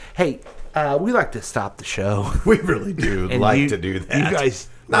 Great. Hey, we like to stop the show. We really do to do that. You guys,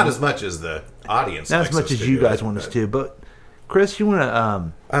 not as much as the audience. Not as much as you guys want us to. But Chris, you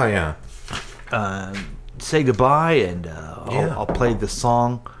want to? Say goodbye, and I'll play the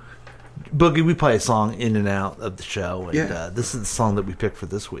song. Boogie, we play a song in and out of the show, and this is the song that we picked for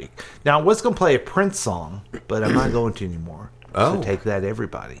this week. Now, I was going to play a Prince song, but I'm not going to anymore. So take that,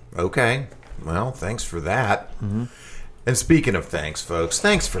 everybody. Okay. Well, thanks for that. Mm-hmm. And speaking of thanks, folks,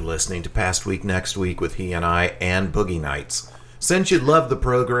 thanks for listening to Past Week Next Week with he and I and Boogie Nights. Since you love the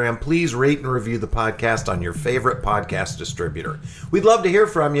program, please rate and review the podcast on your favorite podcast distributor. We'd love to hear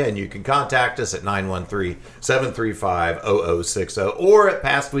from you, and you can contact us at 913-735-0060 or at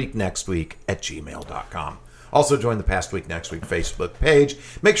pastweeknextweek@gmail.com. Also, join the Past Week Next Week Facebook page.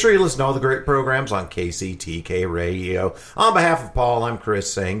 Make sure you listen to all the great programs on KCTK Radio. On behalf of Paul, I'm Chris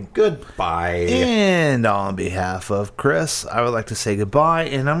saying goodbye. And on behalf of Chris, I would like to say goodbye,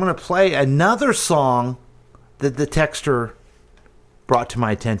 and I'm going to play another song that the texter brought to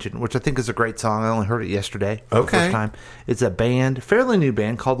my attention, which I think is a great song. I only heard it yesterday for the first time. It's a band, fairly new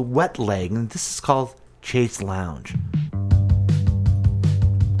band, called Wet Leg, and this is called Chase Lounge.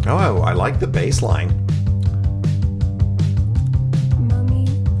 Oh, I like the bass line.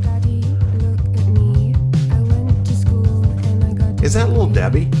 Is that Little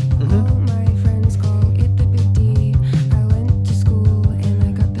Debbie? Mm-hmm.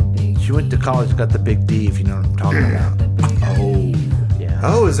 She went to college and got the big D, if you know what I'm talking about. Oh. Yeah.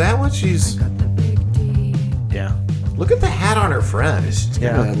 Oh, is that what she's... Yeah. Look at the hat on her front. She's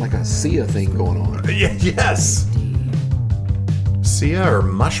got like a Sia thing going on. Yeah, yes. Sia or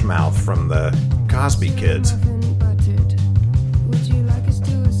Mushmouth from the Cosby Kids.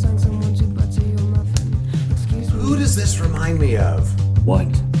 Who does this remind me of? What?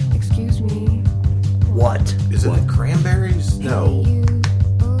 Excuse me. What? Is it the Cranberries? No.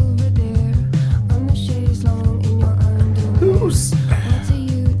 Who's? What are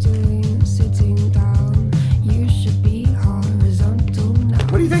you doing sitting down? You should be horizontal now.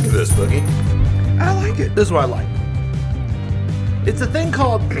 What do you think of this, Boogie? I like it. This is what I like. It's a thing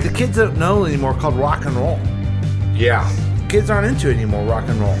called, the kids don't know anymore, called rock and roll. Yeah. Kids aren't into it anymore, rock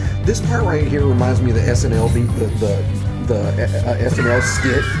and roll. This part right here reminds me of the SNL beat, the SNL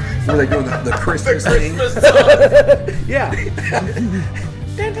skit where they do the Christmas thing. Yeah.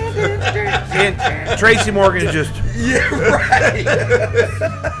 And Tracy Morgan just... Yeah, right.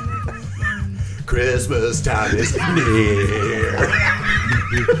 Christmas time is near.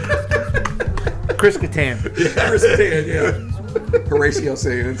 Chris Kattan. Yeah, Chris Kattan, yeah. Horatio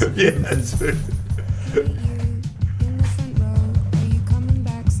Sands. Yes.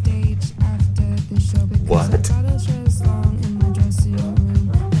 What?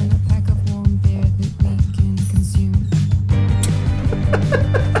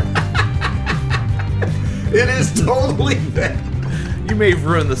 It is totally that. You may have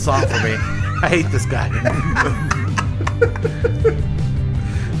ruined the song for me. I hate this guy.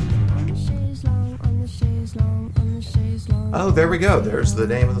 Oh, there we go. There's the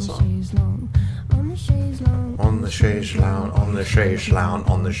name of the song. On the the chaise lounge, on the chaise lounge,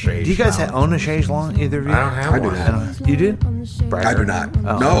 on the chaise. Do you guys own a chaise lounge? Either of you? I don't have one. I do not. You do? Bragger? I do not.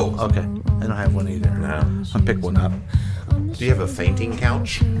 Oh, No. Okay. I don't have one either. No. I'll pick one up. Do you have a fainting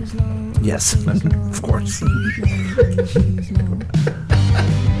couch? Yes, of course.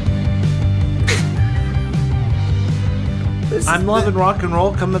 I'm loving rock and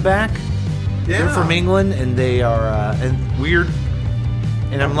roll coming back. Yeah. They're from England, and they are and weird.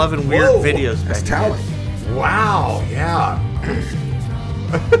 And I'm loving weird Whoa, videos back That's talent. Wow, yeah.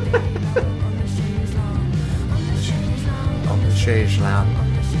 On the chaise lounge.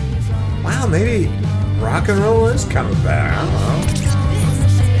 Wow, maybe rock and roll is coming back. I don't know. This is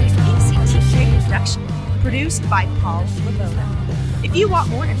an ACTK production, produced by Paul Lavoda. If you want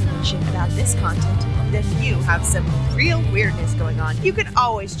more information about this content, then you have some real weirdness going on. You can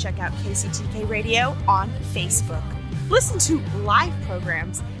always check out KCTK Radio on Facebook. Listen to live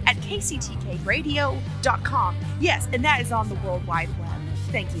programs at kctkradio.com. Yes, and that is on the World Wide Web.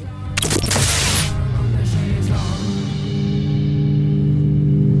 Thank you.